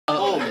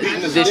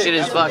This shit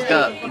is fucked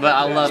up, but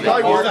I love it.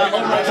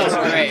 It's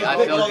great.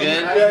 I feel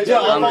good.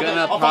 I'm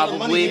gonna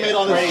probably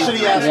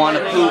want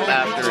to poop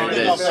after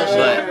this,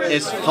 but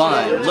it's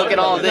fun. Look at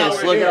all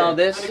this. Look at all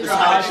this.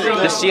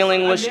 The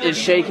ceiling is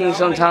shaking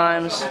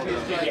sometimes.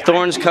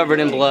 Thorns covered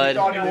in blood.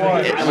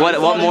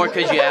 What more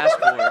could you ask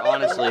for,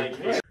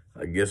 honestly?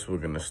 I guess we're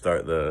gonna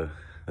start the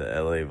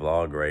LA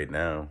vlog right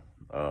now.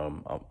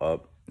 I'm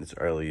up. It's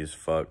early as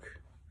fuck.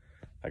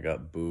 I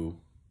got Boo.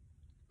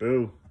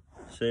 Boo,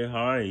 say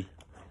hi.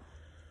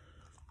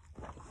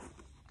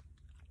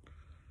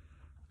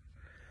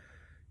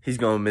 He's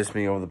gonna miss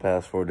me over the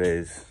past 4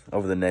 days.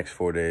 Over the next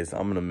 4 days,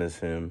 I'm gonna miss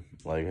him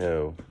like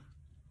hell.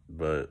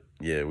 But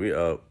yeah, we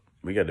up.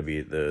 We got to be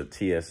at the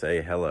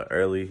TSA hella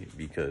early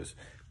because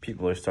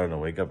people are starting to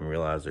wake up and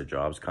realize their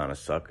jobs kind of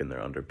suck and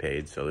they're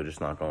underpaid, so they're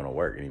just not going to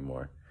work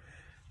anymore.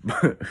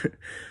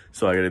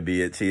 So I got to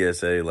be at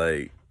TSA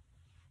like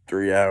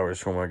 3 hours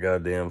from my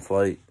goddamn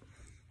flight.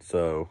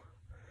 So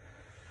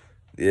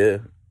yeah,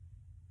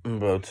 I'm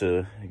about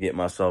to get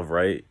myself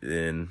right,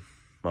 and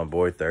my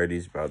boy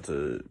 30's about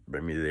to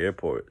bring me to the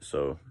airport.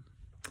 So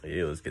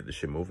yeah, let's get this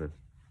shit moving.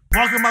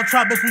 Walking my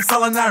trap, bitch, we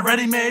selling that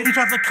ready-made. He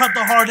tried to cut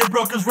the heart, it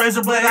broke his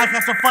razor blade. I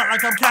catch a fight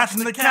like I'm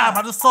catching the cab.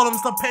 I just sold him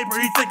some paper,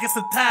 he think it's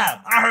a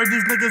tab. I heard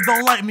these niggas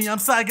don't like me,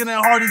 I'm sagging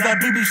at Hardee's, that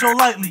BB show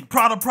lightly.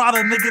 Prada,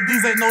 nigga,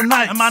 these ain't no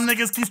nights. And my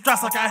niggas keep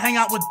stressed like I hang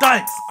out with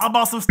dykes. I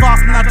bought some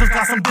stocks and I just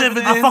got some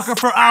dividends. I fuck her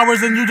for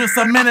hours and you just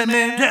a minute,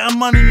 man. Getting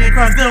money ain't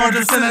crime, still I'm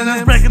just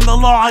synonyms. Breaking the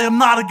law, I am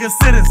not a good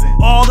citizen.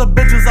 All the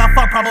bitches I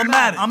fuck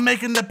problematic. I'm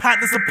making the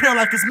pack disappear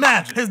like it's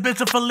magic. His bitch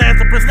a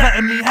philanthropist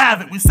letting me have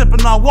it. We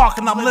sipping on walk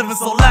and I'm living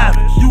so lavish.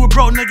 You a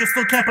broke nigga,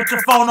 still can't put your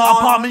phone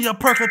on. Pop me a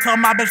perk and tell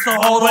my bitch to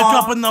hold on. Wake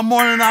up in the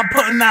morning, I'm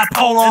putting that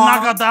pole on. And I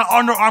got that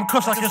underarm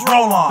cush like it's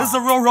roll-on. This a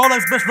real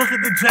Rolex, bitch, look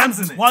at the gems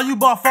in it. While you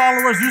bought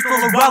followers, you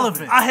still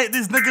irrelevant. I hate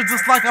these niggas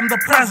just like I'm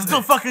the president.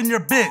 Still fucking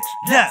your bitch,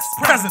 yes,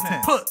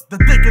 president. Put the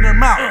dick in her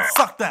mouth,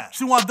 suck that.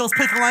 She want those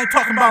pickle, I ain't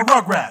talking about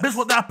Rugrats. Bitch,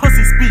 what that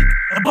pussy speak,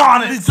 and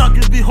bonnet. These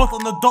junkies be hooked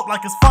on the dope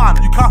like it's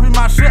fine. You copy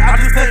my shit, I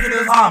just take it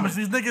as homage.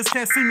 These niggas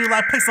can't see me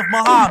like pics of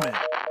Muhammad.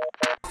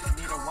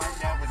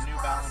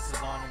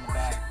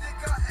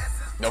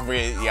 Don't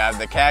forget, you have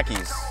the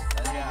khakis.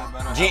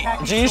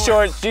 G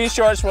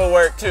shorts will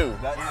work too.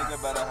 That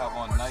nigga better have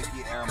on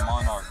Nike Air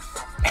Monarchs.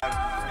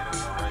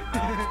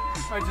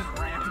 I just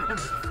ran him.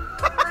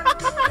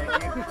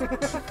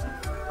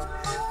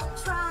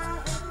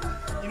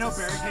 You know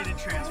barricaded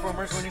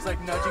Transformers when he's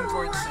like nudging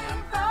towards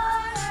Sam?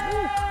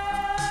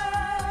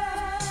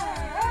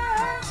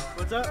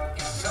 What's up?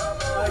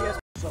 Yes.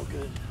 So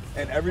good.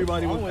 And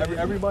everybody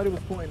was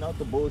pointing out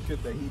the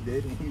bullshit that he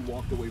did, and he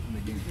walked away from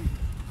the game.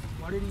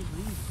 Why did he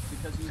leave?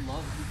 Because he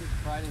takes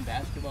pride in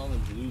basketball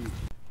and blues.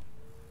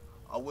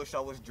 I wish I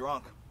was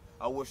drunk.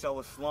 I wish I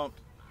was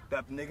slumped.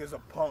 That nigga's a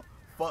punk.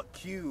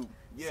 Fuck you.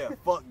 Yeah,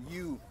 fuck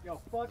you. Yo,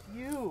 fuck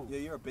you. Yeah,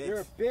 you're a bitch. You're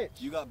a bitch.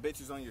 You got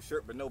bitches on your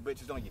shirt, but no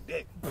bitches on your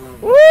dick.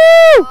 Woo!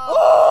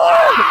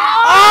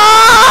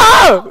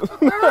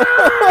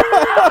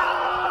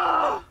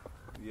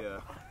 Yeah.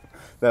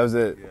 That was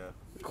it. Yeah.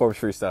 Corpse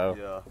freestyle.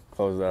 Yeah.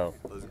 Closed out.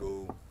 Let's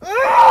go.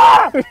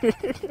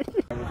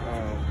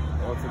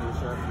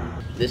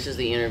 This is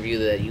the interview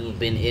that you've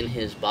been in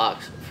his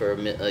box for a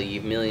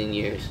million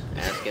years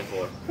asking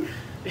for.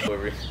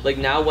 Like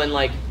now,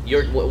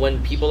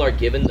 when people are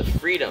given the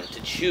freedom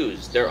to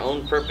choose their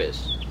own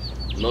purpose,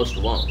 most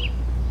won't.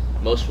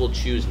 Most will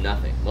choose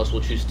nothing. Most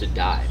will choose to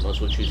die. Most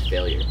will choose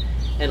failure.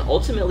 And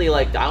ultimately,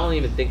 like, I don't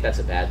even think that's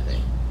a bad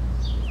thing.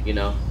 You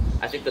know,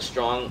 I think the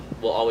strong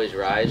will always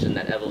rise, and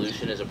that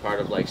evolution is a part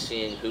of like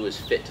seeing who is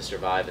fit to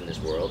survive in this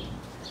world.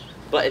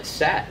 But it's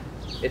sad.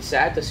 It's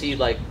sad to see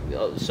like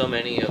so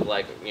many of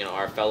like, you know,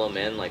 our fellow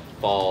men like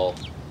fall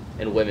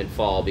and women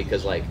fall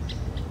because like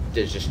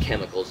there's just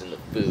chemicals in the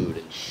food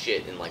and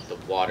shit, and like the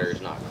water is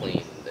not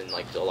clean in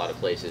like a lot of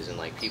places, and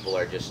like people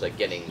are just like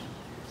getting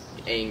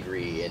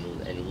angry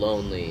and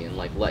lonely, and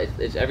like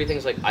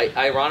everything's like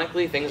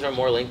ironically things are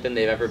more linked than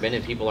they've ever been,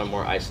 and people are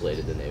more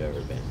isolated than they've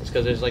ever been. It's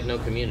because there's like no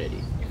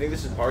community. You think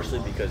this is partially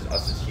because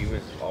us as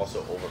humans have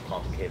also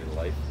overcomplicated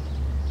life?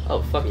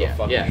 Oh fuck yeah,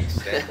 yeah.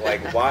 Extent.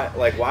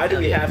 Why do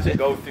we have to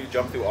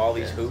jump through all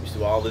these hoops,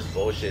 do all this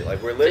bullshit?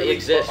 Like we're literally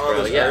put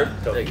on this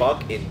earth to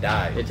fuck and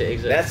die.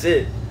 That's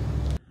it.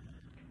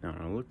 Now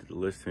I looked at the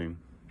listing.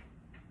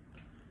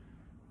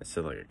 It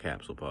said like a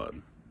capsule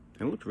pod.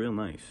 It looked real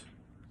nice.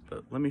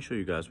 But let me show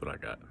you guys what I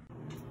got.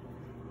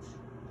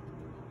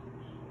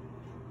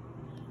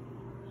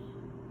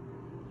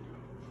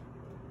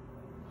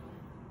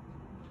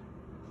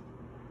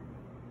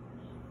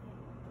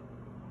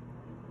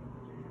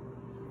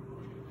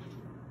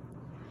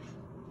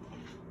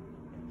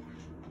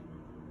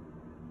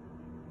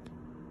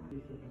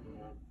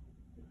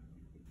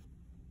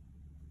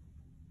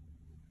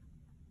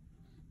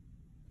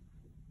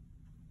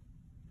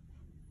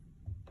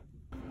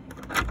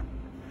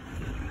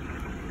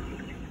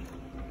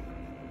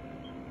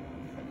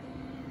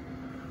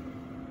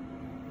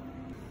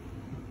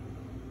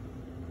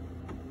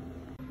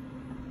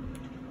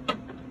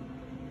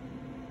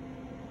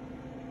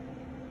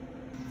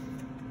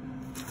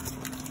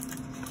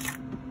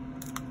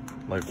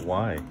 Like,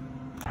 why?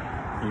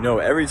 You know,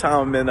 every time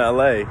I'm in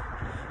LA,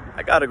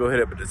 I gotta go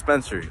hit up a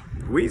dispensary.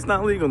 Weed's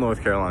not legal in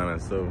North Carolina,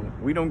 so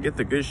we don't get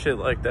the good shit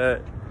like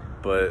that.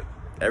 But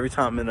every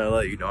time I'm in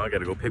LA, you know, I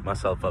gotta go pick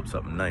myself up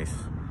something nice.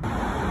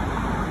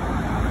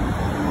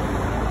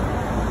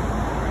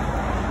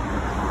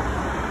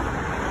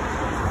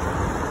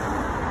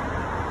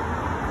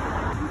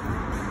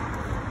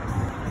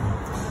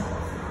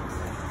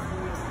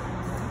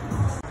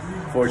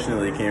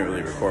 Fortunately, can't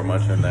really record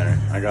much in there.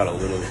 I got a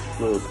little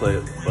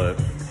clip, but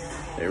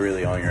they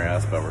really on your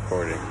ass about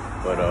recording.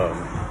 But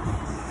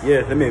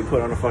yeah, they made me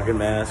put on a fucking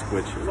mask,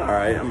 which is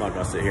alright. I'm not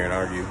gonna sit here and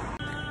argue.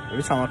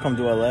 Every time I come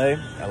to LA,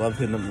 I love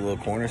hitting up the little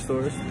corner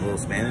stores, the little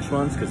Spanish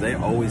ones, because they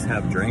always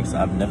have drinks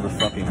I've never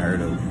fucking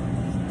heard of.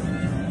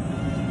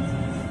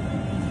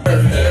 If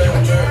it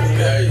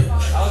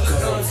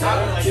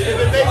makes you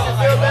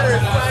feel better,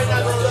 it's probably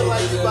not gonna look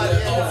like you by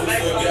the end of the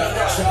next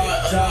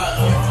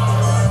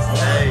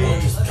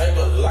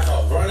like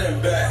a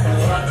running back.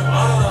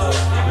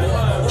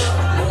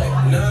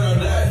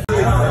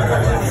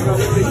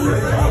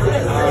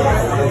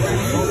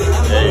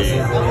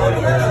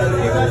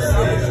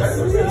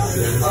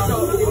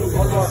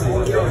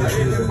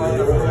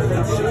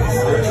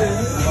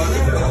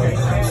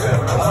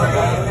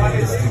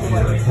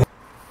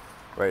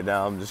 Right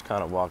now, I'm just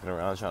kind of walking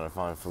around trying to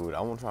find food.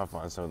 I want to try to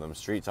find some of them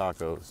street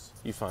tacos.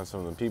 You find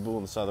some of them people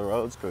on the side of the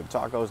roads, good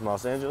tacos in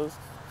Los Angeles.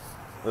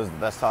 Those are the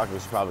best tacos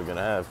you're probably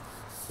gonna have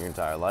your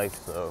entire life,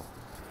 so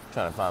I'm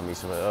trying to find me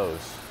some of those.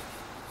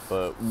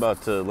 But I'm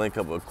about to link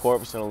up with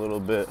Corpse in a little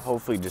bit.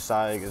 Hopefully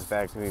Josiah gets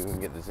back to me, we can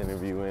get this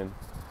interview in.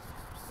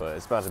 But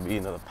it's about to be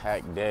another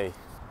packed day.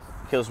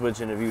 Kill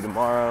Switch interview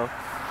tomorrow.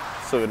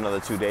 Still got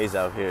another 2 days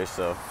out here,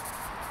 so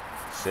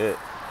shit,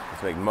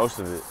 let's make the most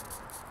of it.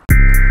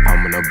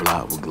 I'm on the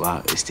block with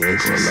Glock, it's still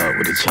pull up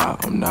with the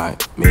chop, I'm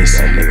not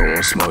missing. That nigga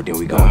won't smoke, then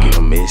we gon' get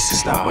him missing.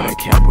 Stop on that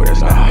cap, boy,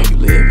 that's not how you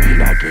live. You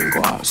not getting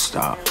guap,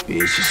 stop,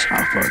 bitches.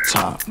 I fuck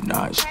top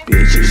notch,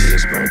 bitches.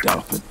 Just burnt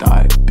out for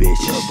thought,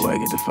 bitches. Little boy,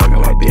 get the fuck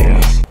out my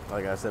business.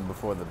 Like I said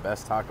before, the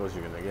best tacos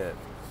you're gonna get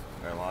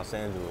are in Los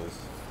Angeles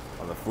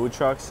on the food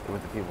trucks and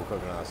with the people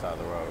cooking on the side of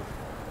the road.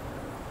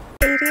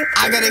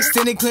 I got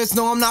extended clips,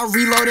 no I'm not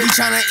reloading. He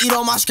tryna eat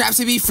all my scraps,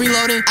 he be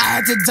freeloading. I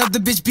had to duck the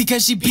bitch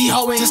because she be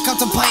hoeing. Just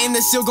contemplating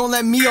that still gon'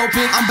 let me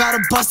open. I'm about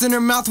to bust in her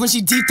mouth when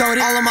she deep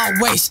throated. All on my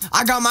waist,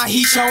 I got my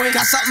heat showing.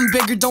 Got something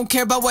bigger, don't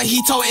care about what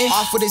he toting.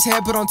 Off with his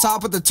head, put on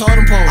top of the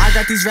totem pole. I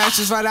got these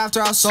ratchets right after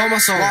I sold my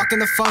soul. Walk in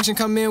the function,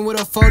 come in with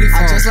a 44.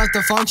 I just left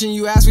the function,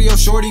 you ask where your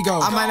shorty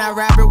go. I might not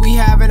rap it, we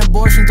have an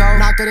abortion though.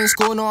 Not good in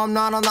school, no I'm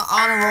not on the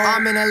honor roll.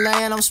 I'm in LA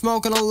and I'm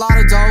smoking a lot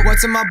of dough.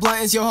 What's in my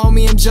blunt is your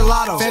homie and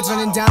gelato. Feds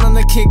running down on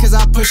the kid cause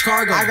I push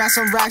cargo. I got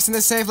some racks in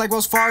the safe like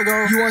Wells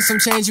Fargo. You want some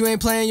change, you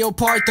ain't playing your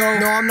part though.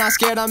 No, I'm not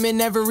scared, I'm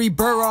in every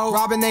borough.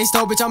 Robbing they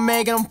stole, bitch, I'm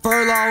making them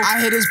furlough. I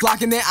hit his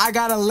block and then I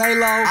gotta lay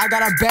low. I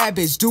got a bad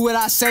bitch, do what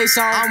I say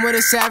so. I'm with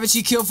a savage,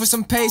 he killed for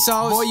some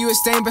pesos. Boy, you a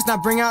stain, but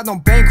not bring out no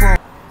bankroll.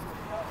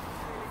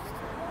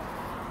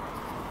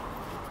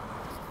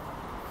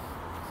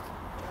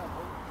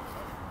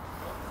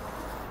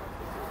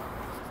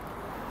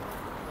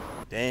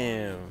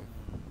 Damn.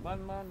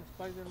 Batman,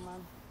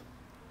 Spider-Man.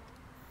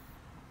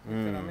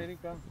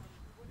 America.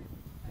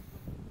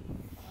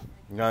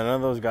 No, none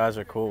of those guys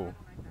are cool.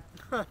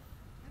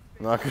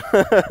 not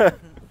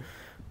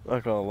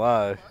gonna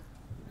lie.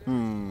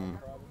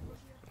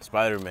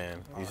 Spider-Man.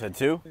 You said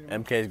 2?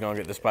 MK's gonna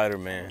get the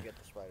Spider-Man.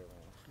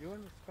 You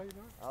want the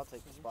Spider-Man? I'll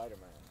take the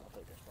Spider-Man. I'll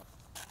take this one.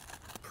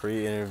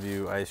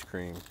 Pre-interview ice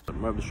cream.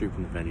 I'm up the street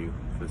from the venue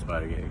for the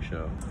Spider Gang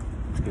show.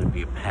 It's gonna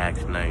be a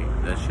packed night.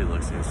 That shit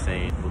looks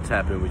insane. We'll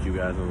tap in with you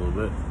guys in a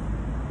little bit.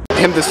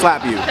 Him to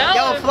slap you.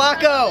 Yo,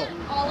 Flacco!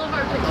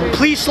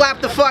 Please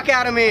slap the fuck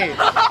out of me.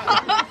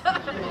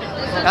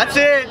 That's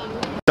it.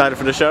 Excited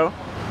for the show?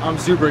 I'm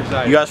super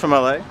excited. You guys from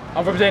LA?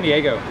 I'm from San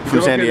Diego.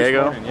 From San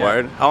Diego? Morning, yeah.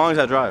 Word. How long is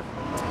that drive?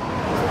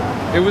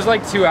 It was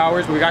like 2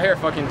 hours, but we got here at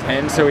fucking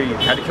 10, so we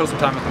had to kill some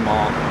time at the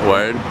mall.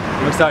 Word.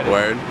 I'm excited.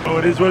 Word. Oh,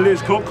 it is what it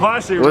is. Kult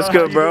Classic. What's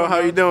good, bro? How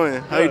you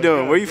doing? How you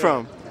doing? Where you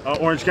from?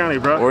 Orange County,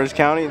 bro. Orange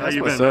County? That's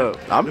what's up.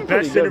 I'm the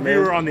best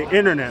interviewer on the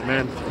internet,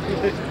 man.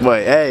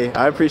 Wait, hey,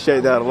 I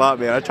appreciate that a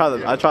lot, man. I try to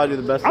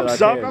do the best that I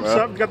can, bro. I'm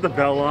sup. Got the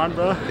bell on,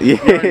 bro. Yeah.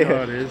 You know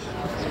how it is.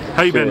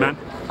 How you been, man?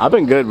 I've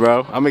been good,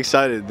 bro. I'm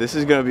excited. This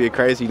is gonna be a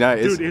crazy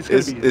night. Dude, it's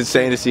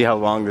insane to see how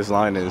long this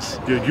line is.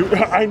 Dude,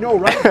 I know,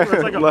 right?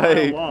 It's like a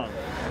mile long.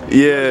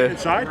 Yeah.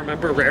 Inside?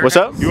 Remember Rare What's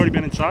up? You already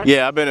been inside?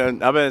 Yeah, I've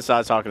been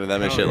inside talking to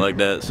them and shit like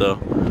that. So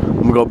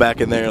I'm gonna go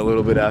back in there a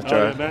little bit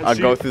after I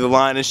go through the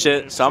line and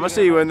shit. So I'm gonna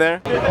see you in there.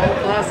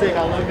 Classic,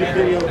 I love your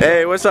video.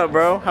 Hey, what's up,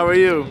 bro? How are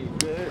you?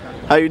 Good.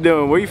 How you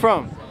doing? Where you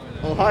from?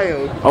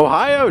 Ohio.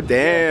 Ohio?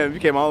 Damn, you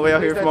came all the way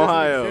out here from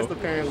Ohio. Exist,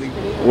 apparently.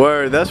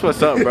 Word, that's what's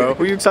up, bro.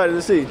 Who you excited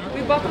to see?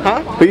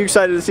 Huh? Who you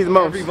excited to see the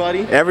most? Everybody.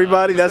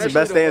 Everybody? That's the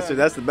best answer.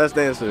 That's the best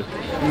answer.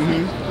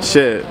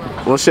 Shit.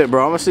 Well, shit,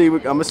 bro. I'm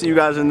gonna see you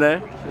guys in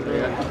there.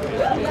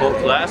 Kult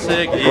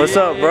Classic. What's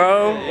up,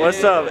 bro?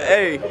 What's up?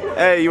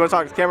 Hey, you want to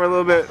talk to the camera a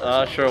little bit?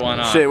 Sure, why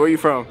not? Shit, where you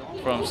from?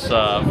 From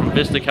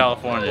Vista,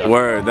 California.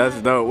 Word, that's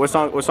dope. What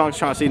songs you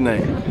trying to see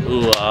tonight?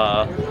 Ooh,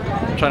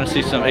 I'm trying to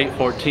see some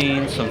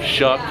Afourteen, some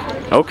Shuck.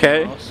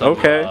 Okay,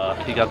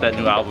 okay. He got that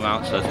new album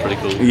out, so that's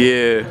pretty cool.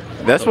 Yeah,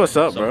 that's what's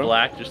up, bro.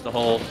 Black, just the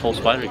whole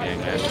Spider Gang,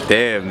 man.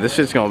 Damn, this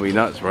shit's gonna be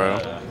nuts, bro.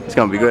 It's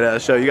gonna be good at the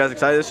show. You guys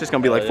excited? This shit's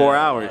gonna be like 4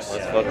 hours.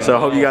 So I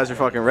hope you guys are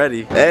fucking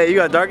ready. Hey, you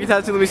got Darkie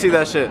tattoo? Let me see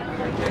that shit.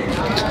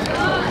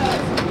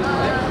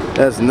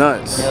 That's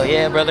nuts. Hell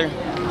yeah, brother.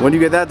 When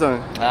did you get that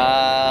done?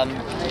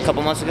 A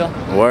couple months ago.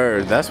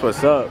 Word, that's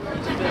what's up.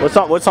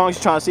 What songs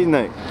you trying to see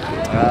tonight?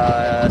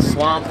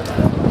 Swamp,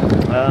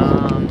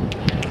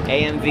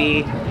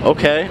 AMV.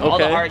 Okay, All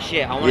the hard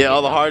shit.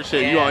 All the hard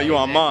shit. Yeah, you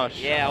on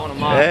Mosh? Yeah, I want to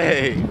Mosh.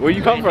 Hey, where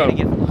you come from?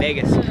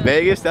 Vegas.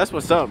 Vegas? That's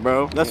what's up,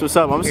 bro. That's what's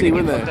up. I'm gonna see you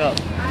in there.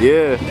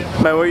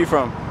 Yeah. Man, where you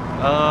from?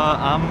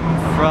 I'm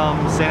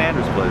from St.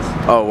 Andrews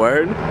Place. Oh,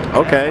 word?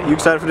 Okay. You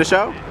excited for the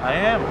show? I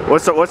am.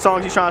 What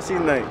songs you trying to see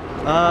tonight?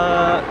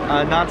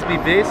 Not to be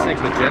basic,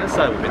 but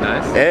Genocide would be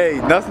nice. Hey,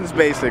 nothing's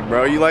basic,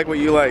 bro. You like what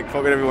you like.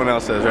 Fuck what everyone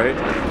else says, right?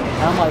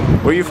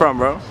 Where you from,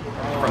 bro?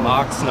 From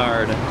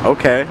Oxnard.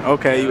 Okay,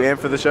 okay. You amped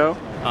for the show?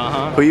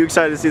 Uh-huh. Who you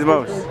excited to see the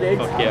most?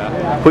 Fuck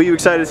yeah. Who you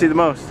excited to see the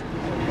most?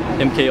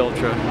 MK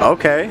Ultra.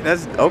 Okay,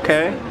 that's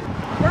okay.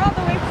 We're all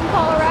the way from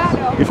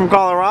Colorado. You from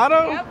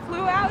Colorado? Yep,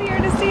 flew out here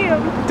to see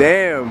him.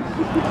 Damn,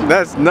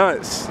 that's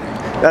nuts.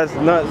 That's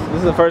nuts. This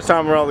is the first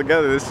time we're all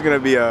together. This is gonna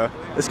be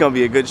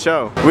a good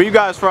show. Where you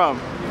guys from?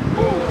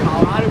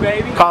 Colorado,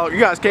 baby. You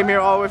guys came here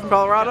all the way from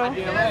Colorado?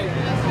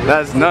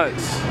 That's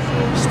nuts.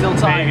 Still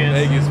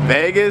tired.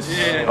 Vegas?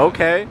 Yeah.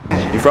 Okay.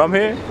 You from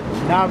here?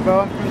 Nah,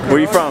 bro. I'm from Corona. Where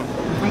you from?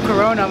 From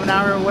Corona. I'm an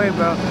hour away,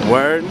 bro.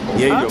 Word? Yeah,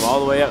 you drove all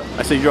the way up.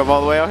 I said you drove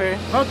all the way out here?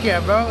 Fuck yeah,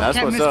 bro. That's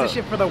Can't what's miss up. this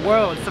shit for the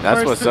world. It's the That's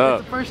first, what's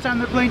up. It's the first time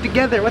they're playing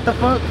together. What the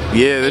fuck?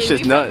 Yeah, this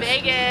shit's nuts.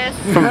 Vegas.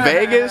 From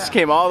Vegas?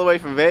 Came all the way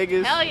from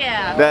Vegas? Hell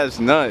yeah. That's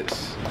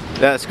nuts.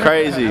 That's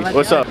crazy.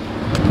 What's up?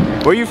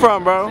 Where you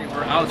from, bro?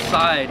 We're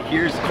outside.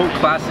 Here's Kult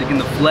Classic in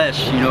the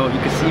flesh. You know, you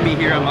can see me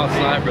here. I'm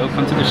outside, bro.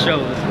 Come to the show.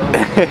 Let's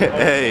go.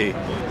 Hey.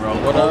 Bro,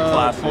 what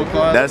up?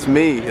 That's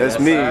me. That's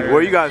me. Where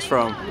are you guys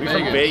from? We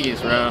from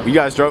Vegas, bro. You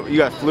guys drove? You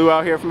guys flew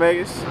out here from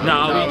Vegas?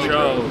 No, we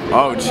drove.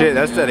 Oh shit,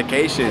 that's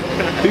dedication.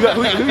 Who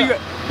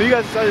you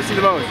guys decided to see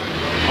the most?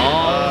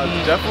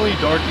 Definitely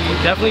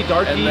Darkie. Definitely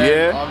Darkie. And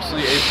then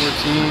obviously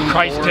Afourteen.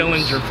 Christ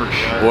Dillinger for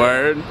sure.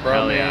 Word.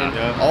 Hell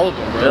yeah. All of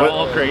them, bro. They're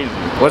all crazy.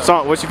 What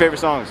song? What's your favorite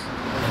songs?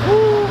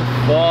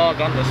 Fuck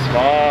on the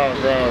spot,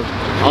 bro.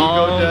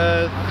 Ego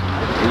Death.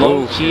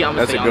 Low key, I'm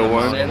gonna that's say a good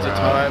one. Sands of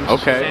Time.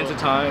 Okay. Sands of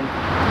Time.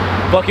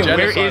 Fucking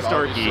Genocide, where is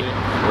Darkie? obviously.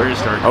 Where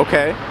is Darkie?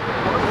 Okay.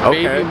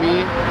 Okay. Baby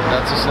Me.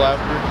 That's a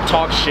slapper.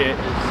 Talk shit.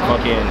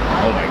 Fucking.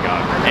 Oh my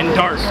god. And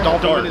Dark.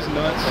 Stomp Dark. on his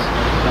nuts.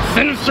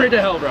 Send him straight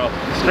to hell, bro.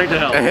 Straight to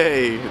hell.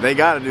 Hey, they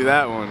gotta do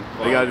that one.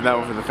 They gotta do that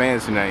one for the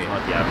fans tonight.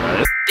 Fuck yeah, bro.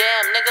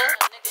 Damn, nigga.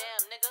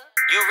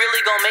 You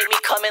really gonna make me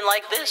come in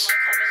like this?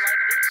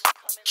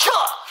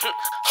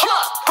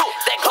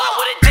 That clown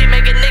with a dick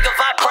make a nigga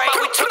vibrate.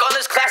 We took on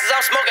this classes,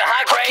 I'm smoking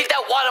high grade. Keep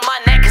that water in my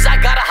neck cause I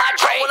gotta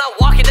hydrate. When I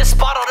walk in this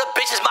spot, all the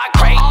bitches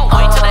migrate.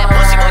 Wait till that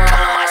pussy boy come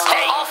to my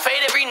state. I'll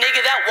fade every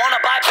nigga that wanna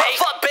buy bait.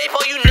 Fuck babe,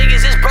 all you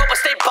niggas is broke, but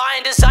stay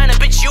buying designer.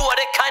 Bitch, you are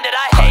the kind that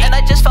I hate. And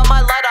I just found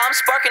my lighter, I'm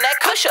sparking that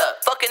kush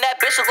up. Fucking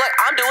that bitch look like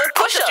I'm doing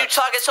push-ups. You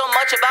talking so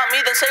much about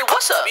me, then say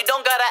what's up. You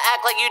don't gotta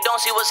act like you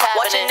don't see what's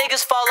happening. Watching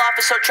niggas fall off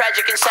is so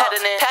tragic and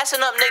saddening.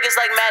 Passing up niggas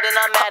like Madden,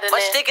 I'm Madden. My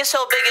stick is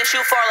so big and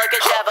shoot far like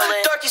a javelin.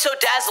 Darkie so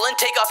dazzling,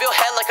 take off your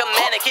head like a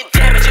mannequin.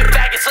 Damage your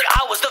back, it's like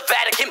I was the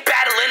Vatican.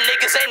 Battling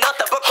niggas ain't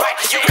nothing but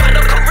practice. You got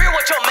no career,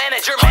 what your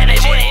manager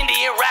managing?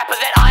 Indian rapper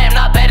that I am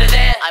not better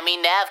than. I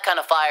mean, Nav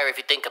kinda fire if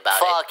you think about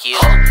it. Fuck you.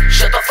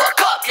 Shut the fuck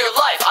up, your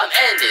life, I'm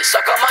ended.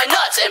 Suck on my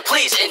nuts and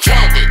please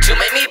intend it to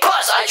make me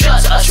bust, I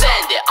just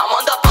ascended. I'm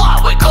on the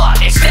block with Glock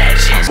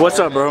extensions. What's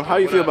up, bro? How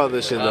you feel about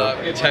this shit, though?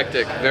 It's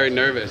hectic, very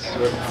nervous.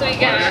 So you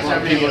got A lot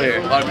of people here.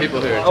 A lot of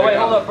people here. Oh wait,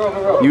 hold up,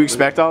 bro. You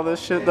expect all this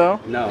shit, though?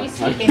 No.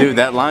 Dude,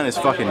 that line is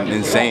fucking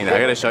insane. I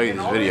gotta show you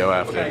this video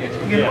after.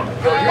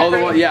 Oh, the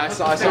one. Yeah, I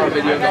saw a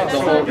video. The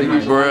whole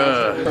thing.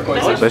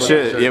 Bruh. But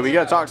shit, yeah, we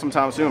gotta talk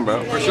sometime soon,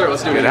 bro. For sure,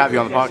 let's do it. Good to have you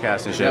on the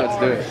podcast and shit. Yeah, let's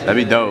do it. That'd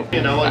be dope.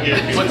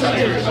 120.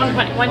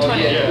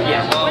 120.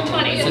 Yeah.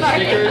 120.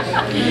 Sorry. You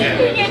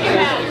can't do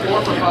that.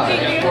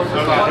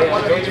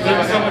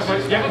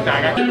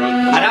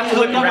 I'd have to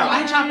look around.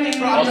 I chopped it,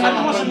 bro. I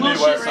want some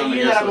little shit right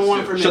here that I've been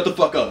wanting for me. Shut the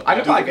fuck up. I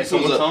can probably get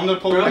someone. Tell him to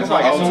pull it. I'll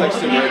text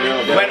him right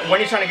now. When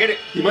are you trying to get it?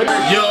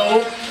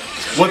 Yo,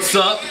 what's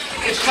up?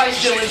 It's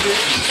Christ Dillinger.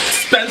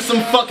 Spend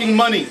some fucking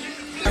money.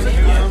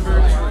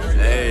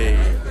 Hey.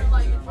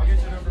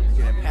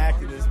 Getting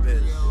packed in this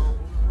bitch.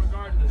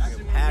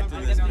 Getting packed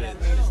in this bitch.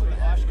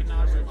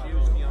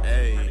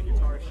 Hey.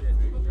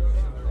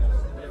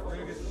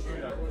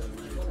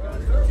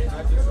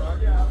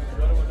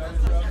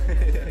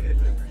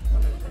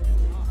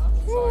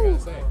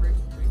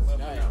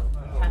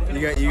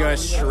 You gonna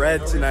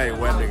shred tonight,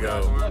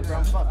 Wendigo.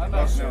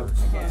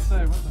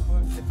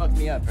 It fucked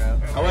me up, bro.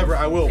 However,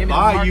 I will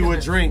buy you a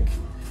drink.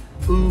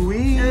 Ooh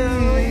wee,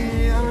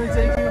 I'm gonna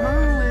take you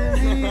home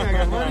with me. I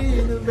got money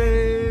in the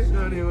bag.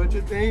 Honey, what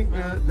you think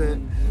about that?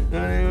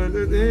 Honey, what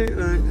you think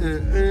about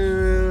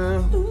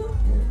that?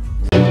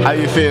 How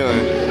you feeling?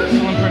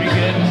 Feeling pretty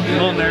good. A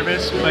little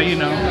nervous, but you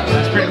know,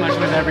 that's pretty much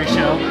with every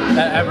show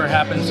that ever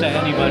happens to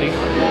anybody.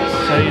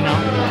 So you know,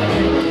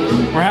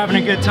 we're having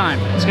a good time.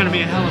 It's gonna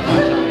be a hell of a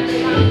fun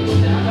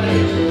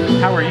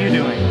time. How are you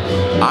doing?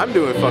 I'm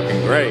doing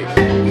fucking great.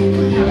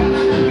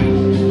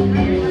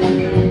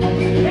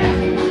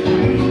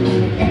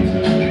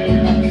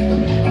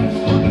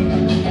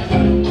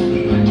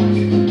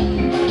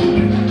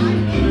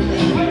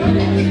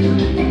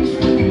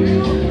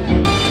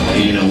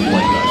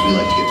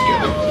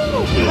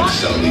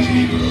 Sell these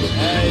Negroes.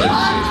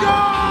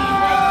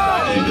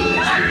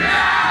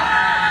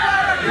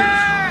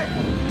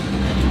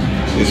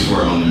 This is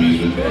where on the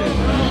music.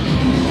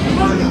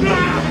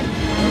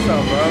 What's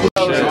up, bro? The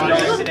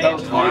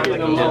perfect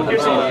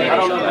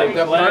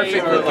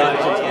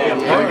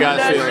how you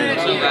guys feeling?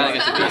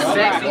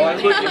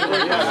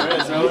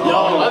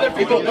 Other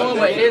people know,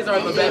 but his are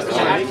the best.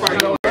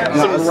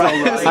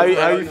 How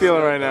you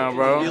feeling right now,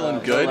 bro? Feeling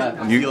good.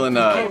 I'm feeling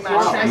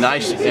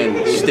nice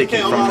and sticky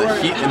from the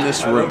heat in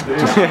this room.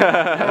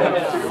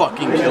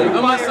 Fucking killing me.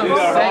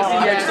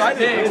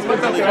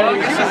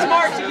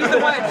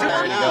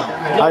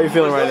 How you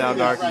feeling right now,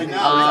 Darkie?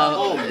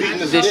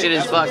 This shit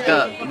is fucked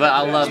up, but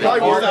I love it.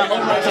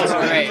 It's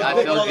great. I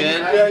feel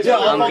good.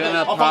 I'm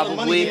gonna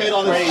probably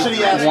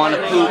want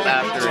to poop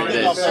after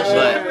this,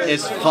 but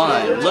it's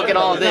fun. Look at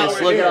all this.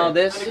 Look at all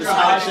this.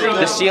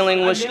 The ceiling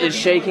is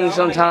shaking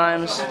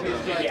sometimes.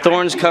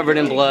 Thorns covered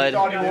in blood.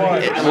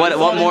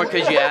 What more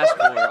could you ask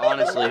for,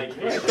 honestly?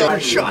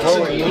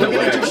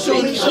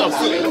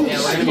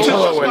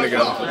 Hello,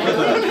 Wendigo.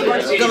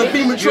 Gonna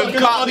beam a truck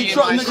and all these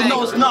truck niggas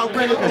know it's not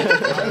ready.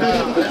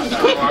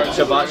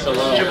 Shabbat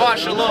shalom. Shabbat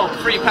shalom.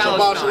 Free Palestine.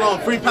 Shabbat shalom.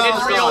 Free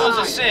Palestine. Israel is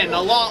a sin.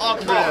 Allah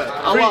Akbar.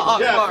 Allah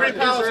Akbar. Free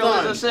Israel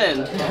is a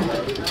sin.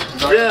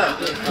 Yeah.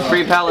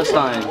 Free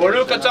Palestine.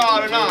 Baruch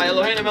atah Adonai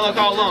Eloheinu melech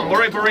haolam.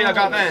 Borei pari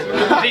hagafen.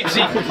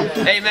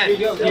 Amen.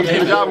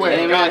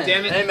 Amen. God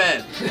damn it.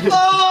 Amen.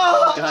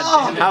 God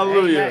damn it.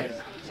 Hallelujah.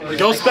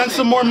 Go spend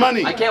some more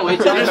money. I can't wait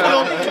till There's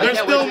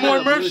still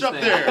more merch up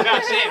there.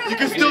 You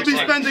can still be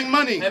spending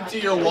money.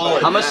 Empty your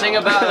wallet. I'm gonna sing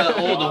about an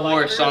old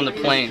horse on the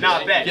plane.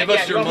 Give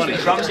us your money.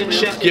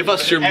 Give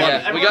us your money.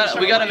 Yeah, we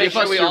gotta make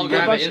sure we all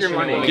grab an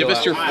instrument. Give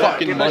us your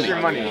fucking money.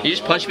 You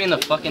just punched me in the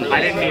fucking head.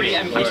 I didn't hear you.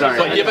 I'm sorry.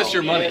 But give us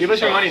your money. Give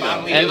us your money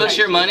though. Give us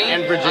your money.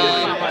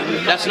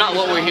 That's not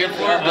what we're here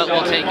for, but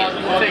we'll take it.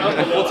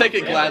 We'll take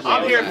it gladly.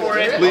 I'm here for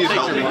it. Please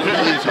help me.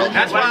 Please help me.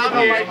 That's why I'm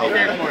here. I'm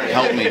here for it.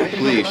 Help me,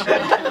 please.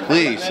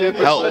 Please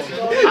help.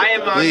 I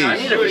am I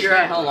need to figure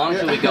out how long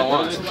till we go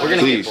on. We're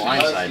gonna get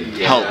blindsided.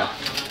 Help.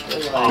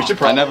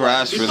 I never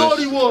asked for this.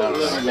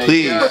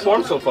 Please.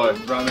 So far.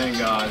 Please.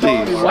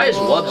 Why is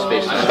Wub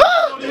space?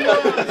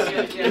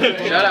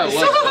 Shout out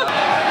Wub.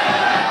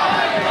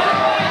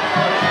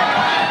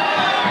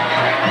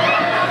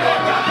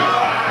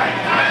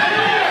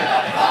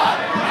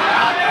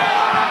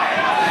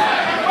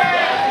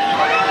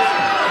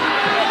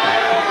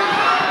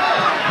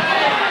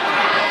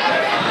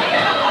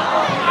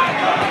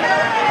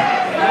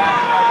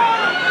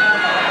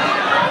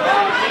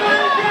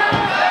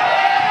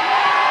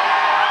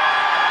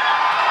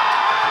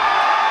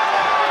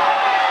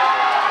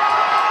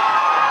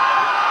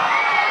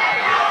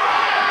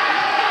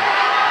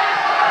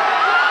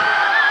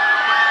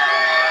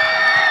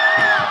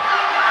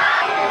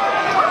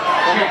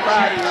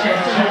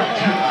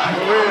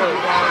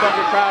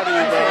 Proud of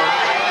you, bro.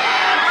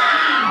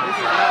 This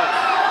is nuts.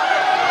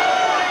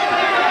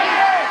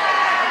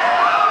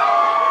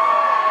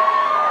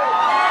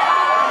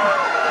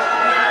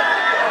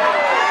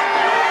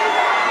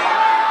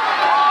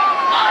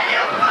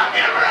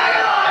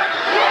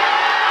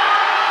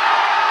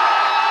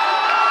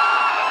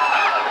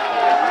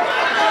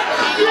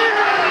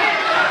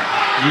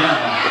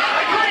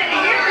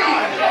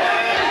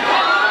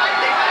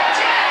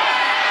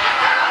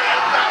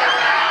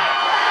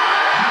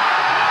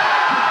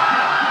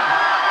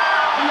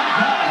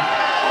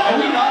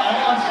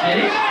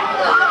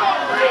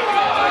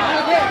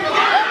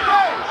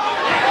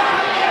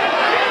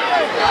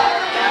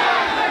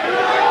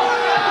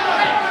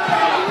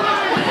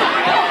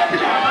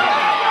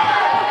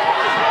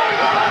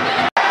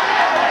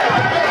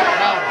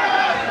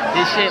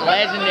 This shit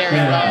legendary,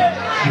 bro.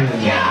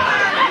 This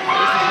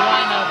is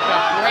one of the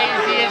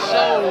craziest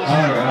shows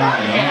you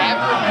can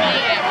ever be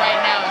at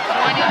right now in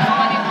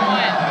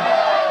 2021.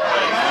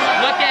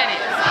 Look at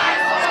it.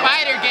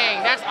 Spider Gang,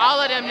 that's all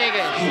of them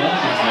niggas.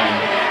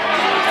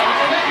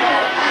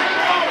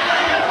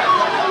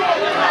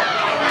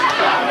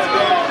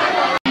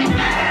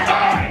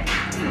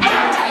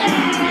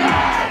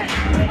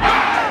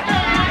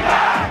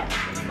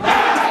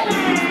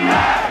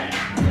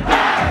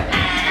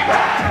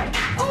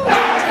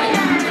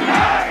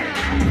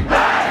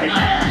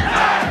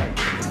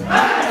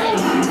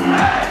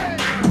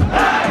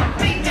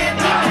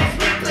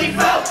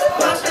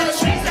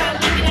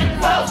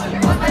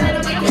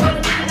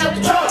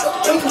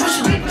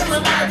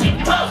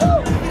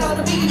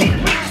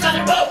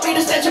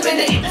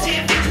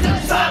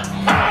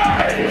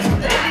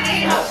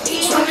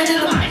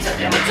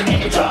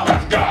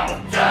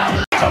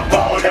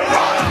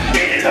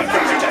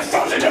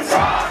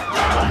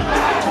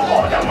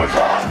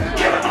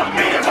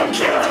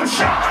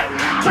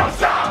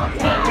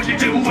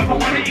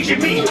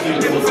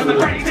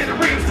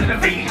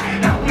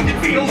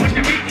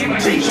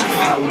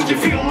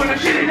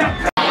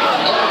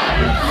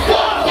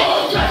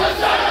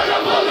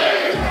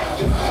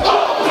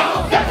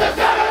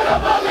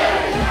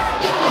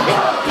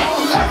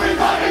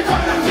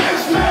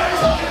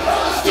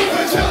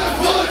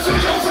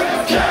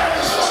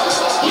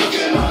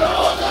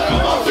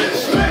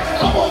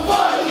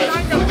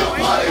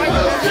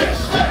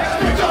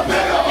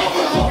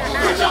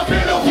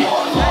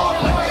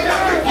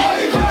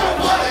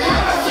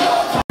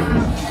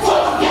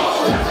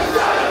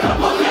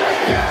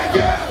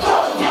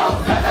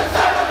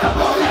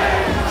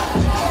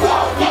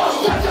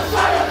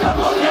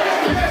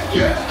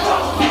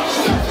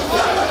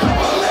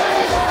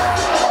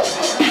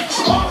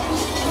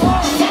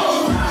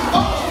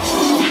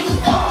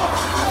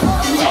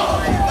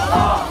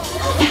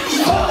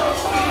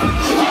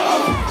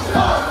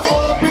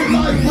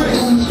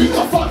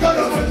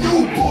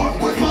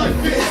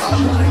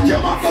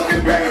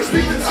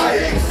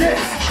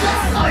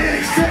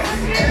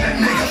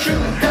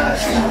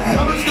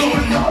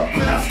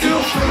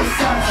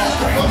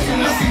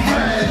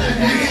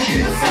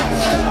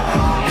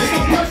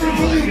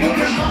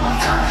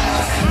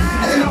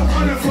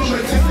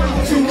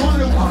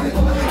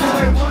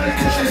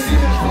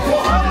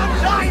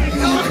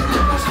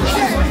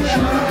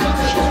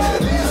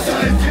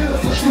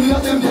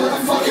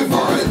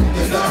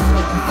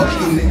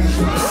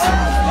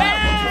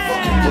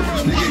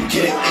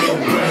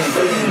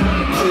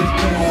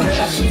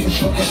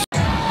 Bitch,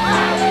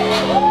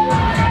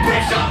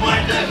 I'm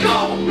Wendigo,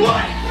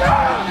 what?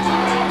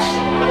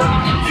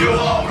 You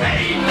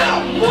already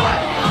know what?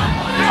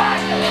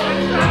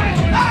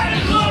 I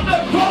just love the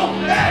road,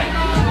 hey!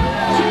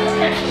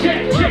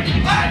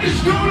 I just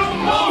screw the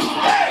most,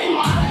 hey!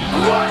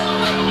 What?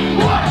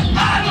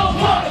 I don't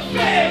want to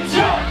fan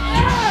jump!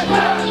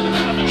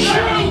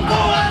 True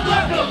boy, I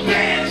love the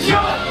band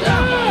jump!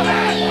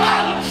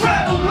 I'm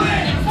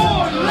traveling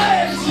for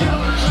legs,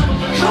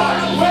 trying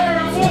to wear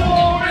it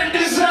for and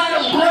design a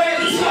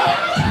blaze,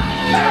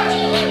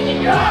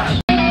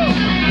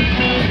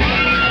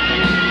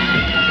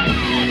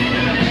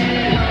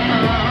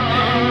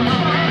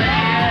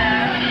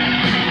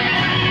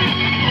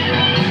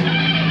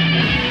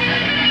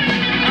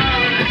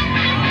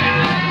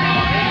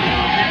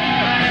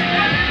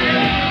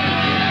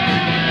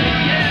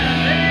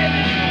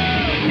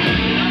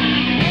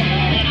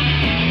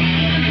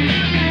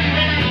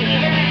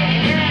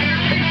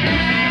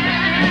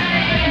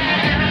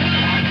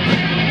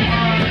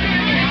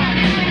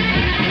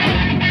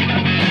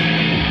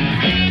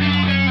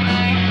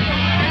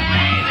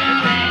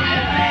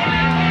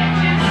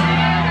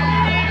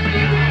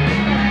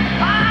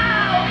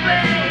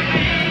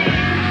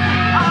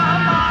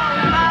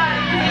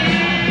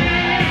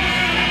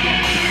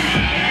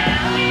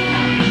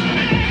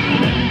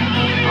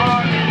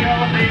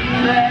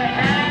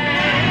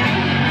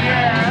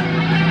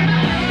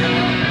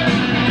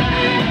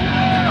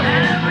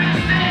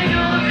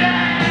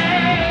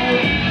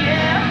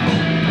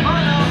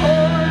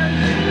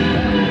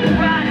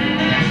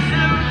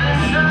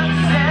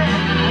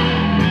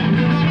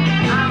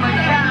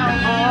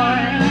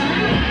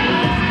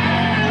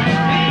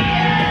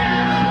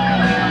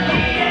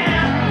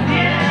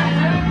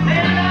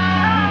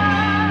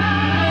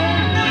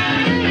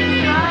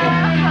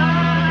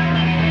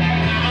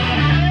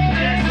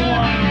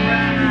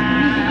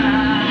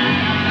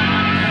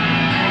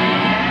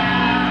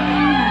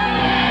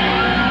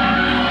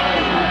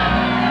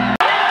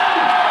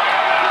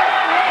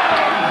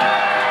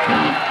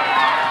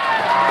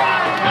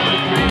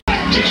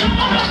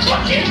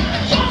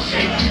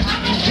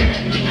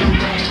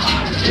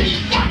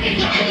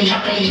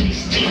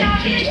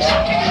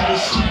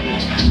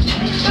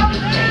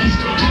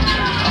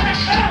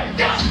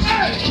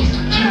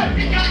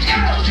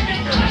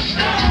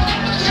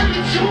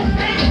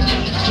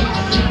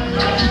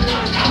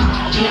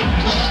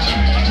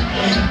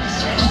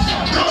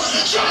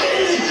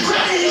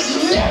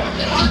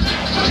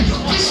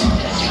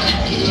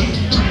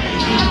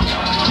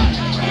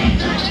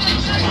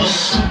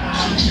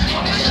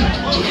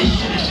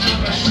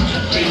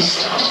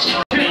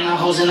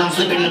 And I'm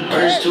flipping the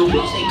birds too. They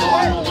go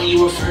on when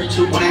you refer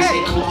to. When I say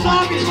cool,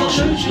 my niggas gon'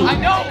 shoot you. I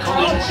know.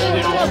 Cold in the cell,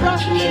 we don't refer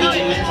to. Let me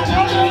get mental,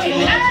 let me get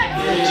mental.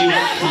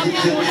 I'll be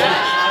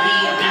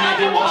up in that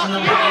bit watching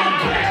them breaking them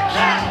bread.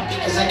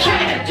 Cause I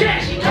can't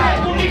dance. You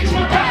got cool niggas,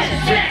 my price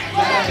is back.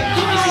 I got the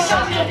cookies, they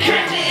sound no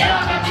cat.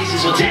 I got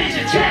pieces with tens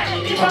and tack.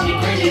 They probably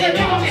crazy, they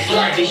make on me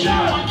slide. They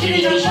young, I'm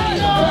kidding, they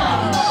shooting the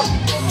bomb.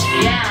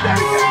 Yeah.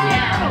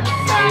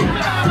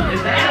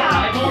 Is that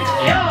Bible?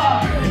 Yeah.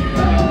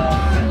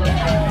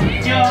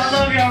 Yo, I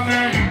love y'all,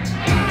 man.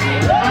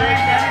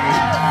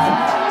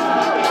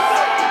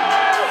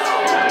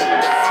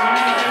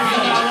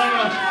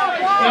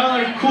 Y'all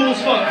are cool as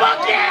fuck.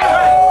 Fuck yeah!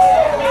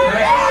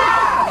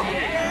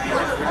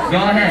 Go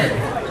ahead.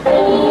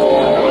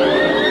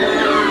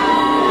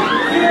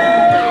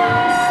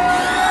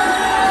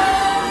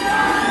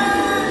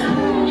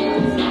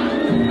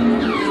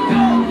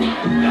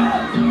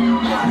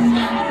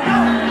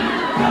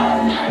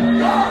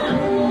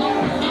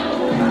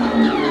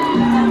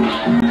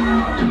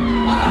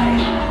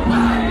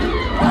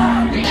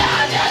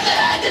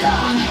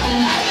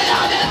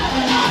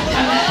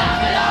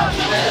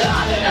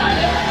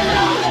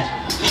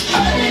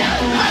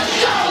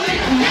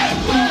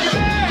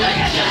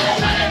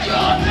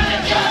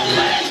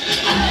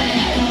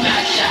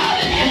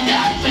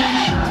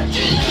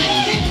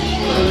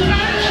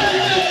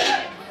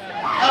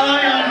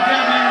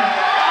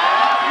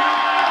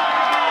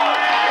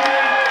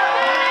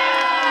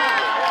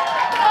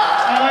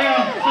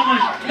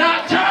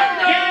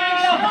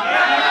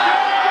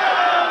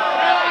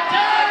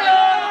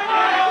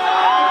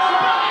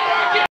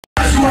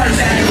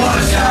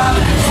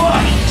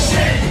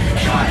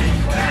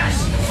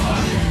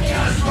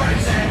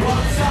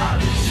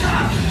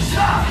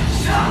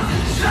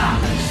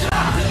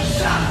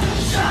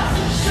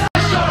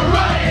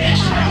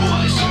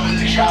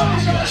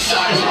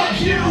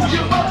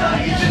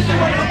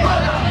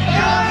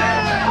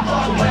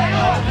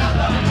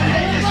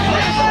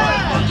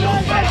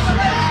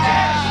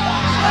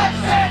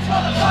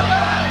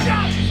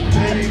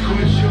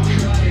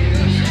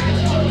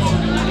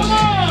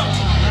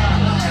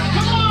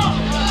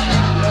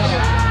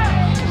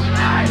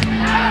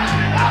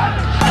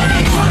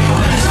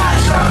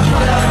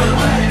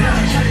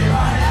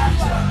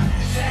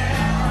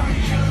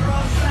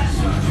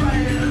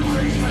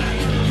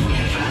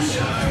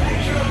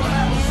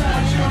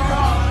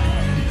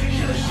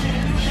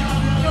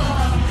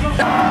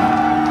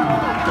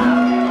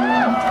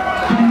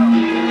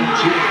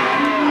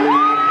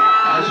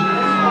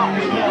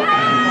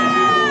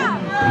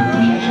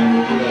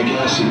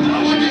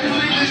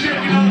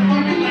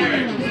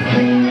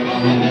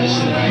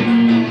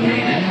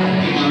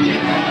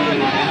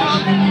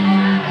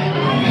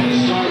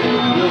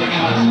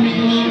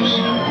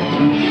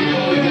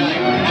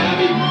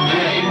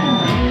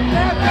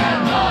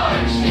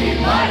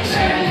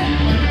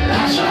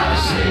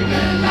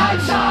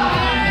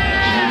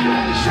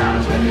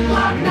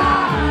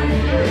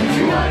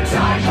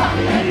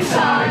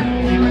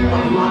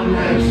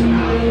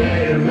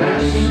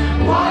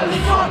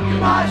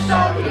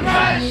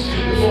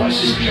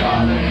 Voices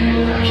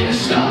calling, I can't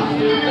stop.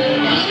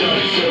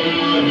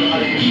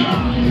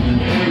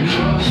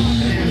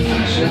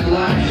 Flashing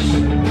lights,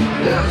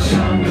 that's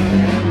hunger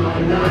in my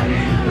night.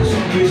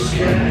 Don't be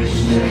scared,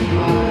 just take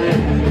my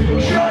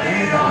hand. Try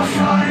it off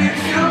right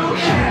if you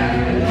can.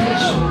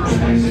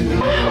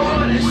 I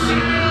wanna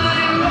see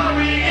my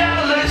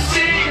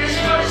reality is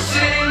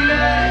bursting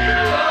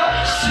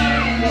that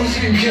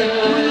seems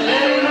good,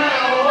 and I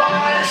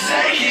wanna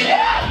take it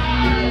out.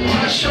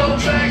 Watch your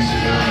back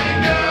tonight,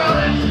 girl.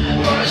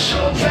 Watch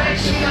your back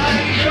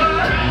tonight, girl.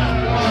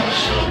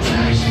 Watch your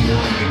back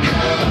tonight,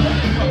 girl.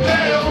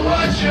 Better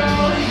watch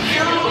out if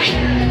you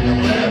can.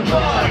 Let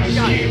bugs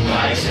keep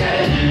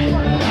biting.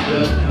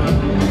 If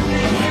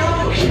you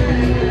can,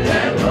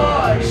 let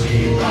bugs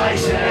keep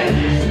biting.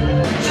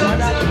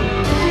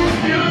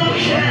 You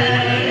can.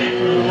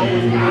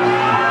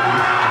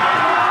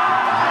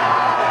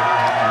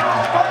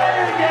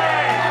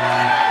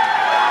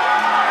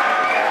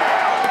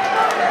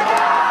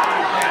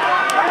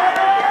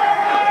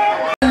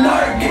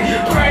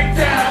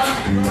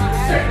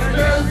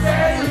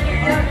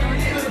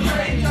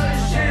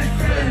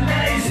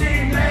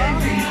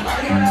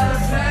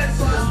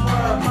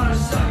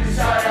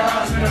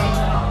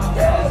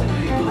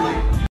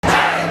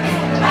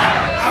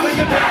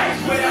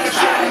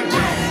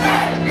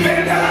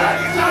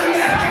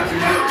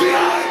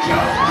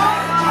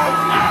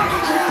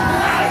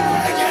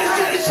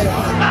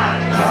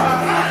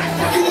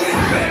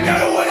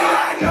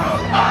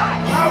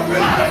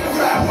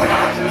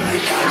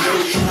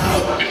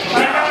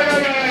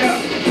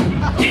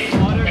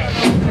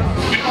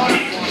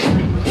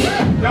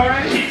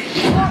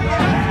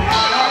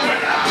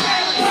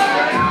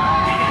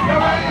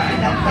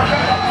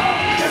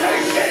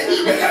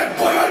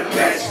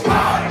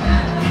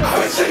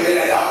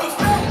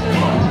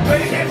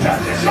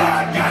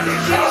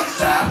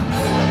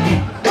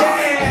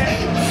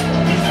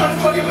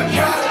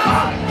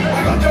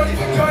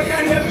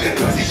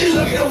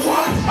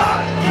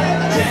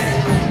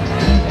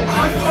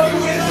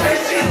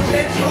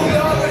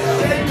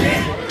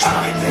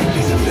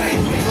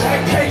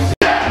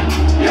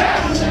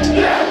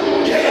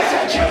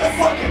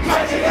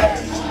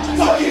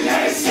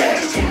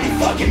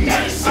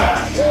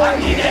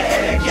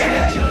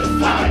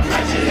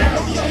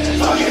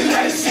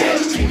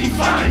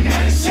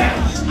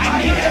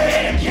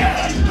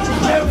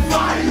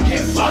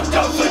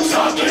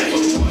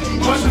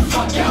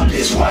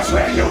 Watch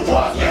where you're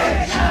walking.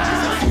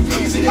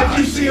 If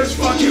you see us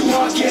fucking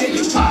walking,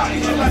 if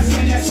I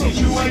say that shit,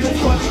 you ain't gon'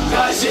 fucking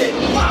touch it.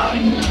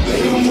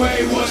 Leave them where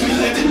it was, we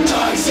let the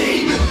dog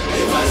see.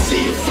 If I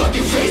see your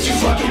fucking face, you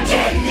fucking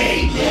dead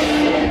me.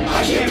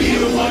 I can't be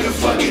the one to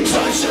fucking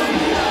touch them.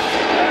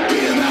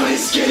 Beat them out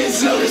his skin,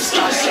 it's no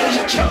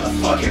discussion. Kill the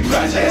fucking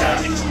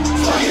president.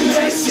 Fucking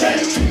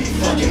medicine,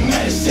 fucking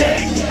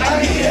medicine.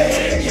 I need a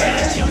hit again.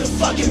 Kill the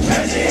fucking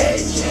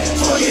president.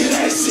 Fucking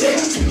medicine,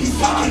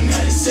 fucking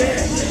medicine.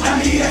 I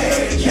need a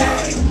hit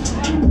again.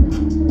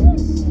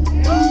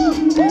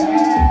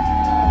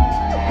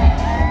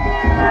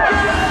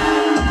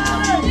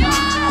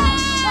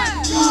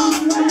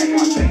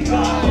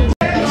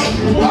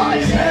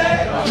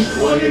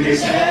 One in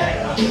his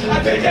head,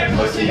 I bet that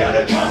pussy on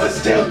the cover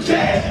still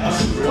dead.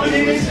 One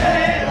in his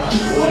head,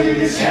 one in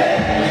his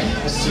head.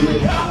 I see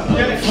it, yeah,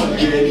 they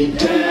fucking any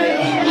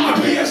day.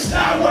 I'll be a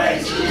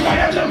sideways, right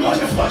up the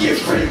motherfucking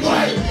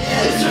freeway.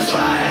 It's just my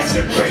ass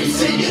and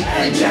crazy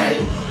every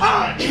day.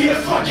 I need a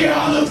fucking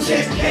hollow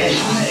tip bitch.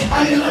 I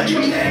didn't like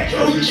your neck,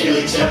 go kill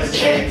each other's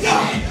kids.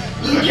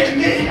 Look at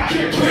me, I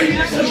can breathe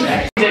as a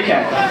neck.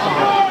 Dickhead.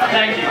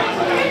 Thank you.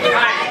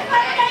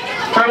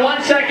 For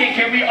 1 second,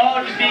 can we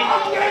all just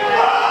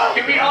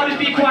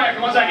be quiet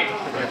for 1 second?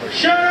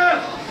 Shut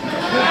up!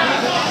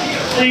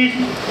 Please.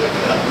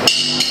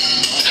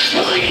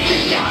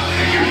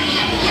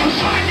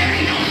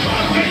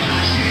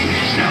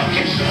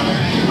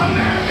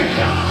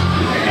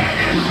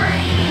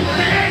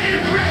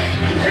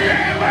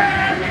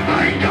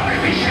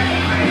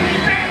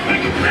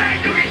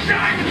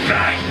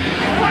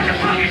 What the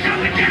fuck is up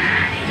with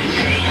that?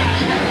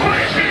 What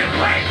is it a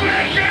place where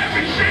they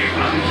never see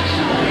them?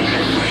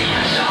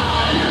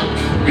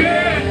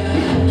 Yeah,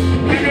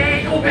 and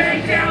they go back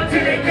down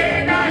till they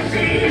cannot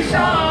see us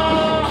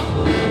all.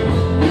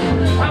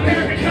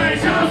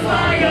 America's on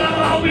fire,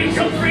 all we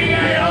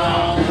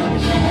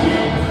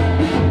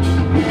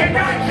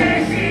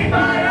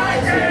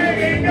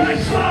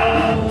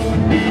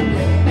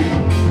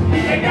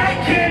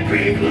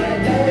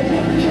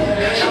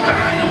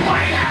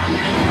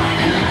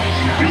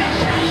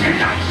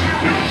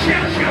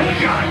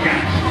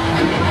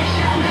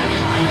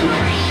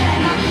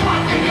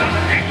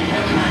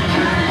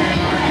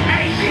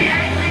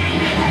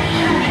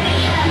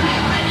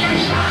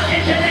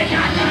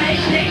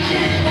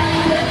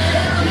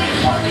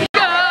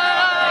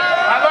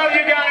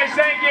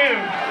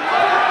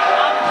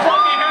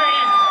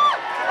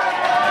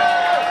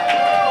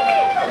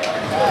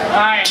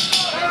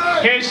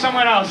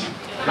someone else.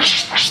 Oh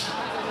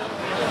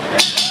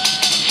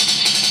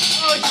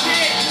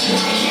shit!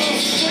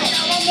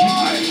 One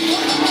more!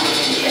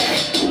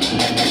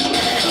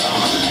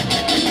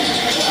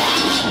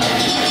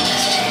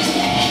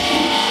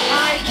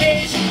 Hi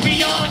kids,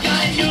 we all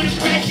got a new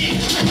depression.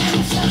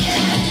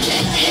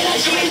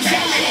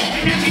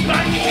 And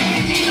everybody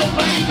hates me,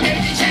 nobody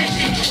pays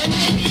attention.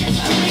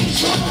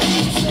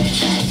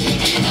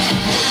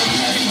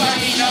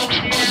 Everybody knows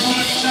me, they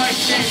wanna start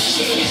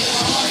shit.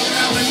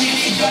 Around with me,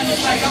 these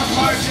guns like I'm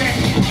marching.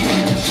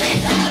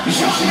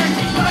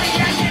 Everybody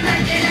acting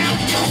like it out.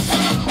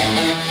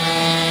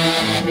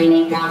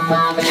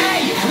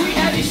 Hey, we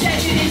have a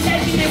session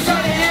in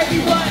front of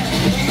everyone.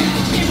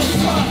 Give a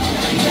fuck.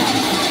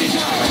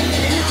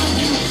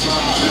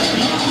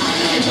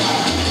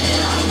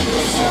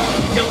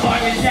 The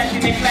farmer's death in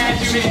the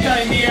classroom is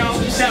cutting me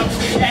off himself.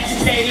 That's the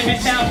state of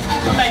his house.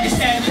 I'm like the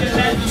stand to the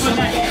left, but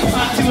like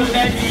pop to a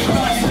left, you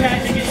cross his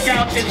path and get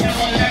scalped and tell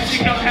him that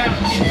shit don't help.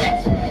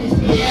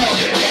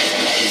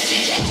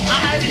 I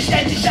have a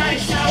stand to shot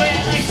his tower in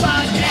like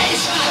 5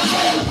 days.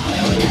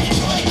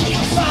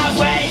 5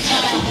 ways.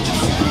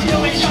 No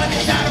one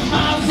charges out of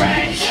my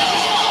range.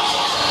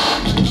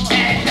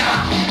 And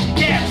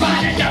can't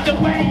find another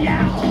way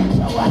out.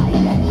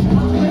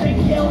 I'm gonna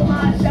kill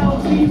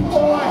myself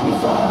before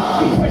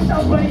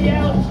somebody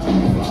else.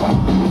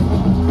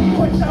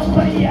 For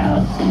somebody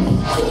else.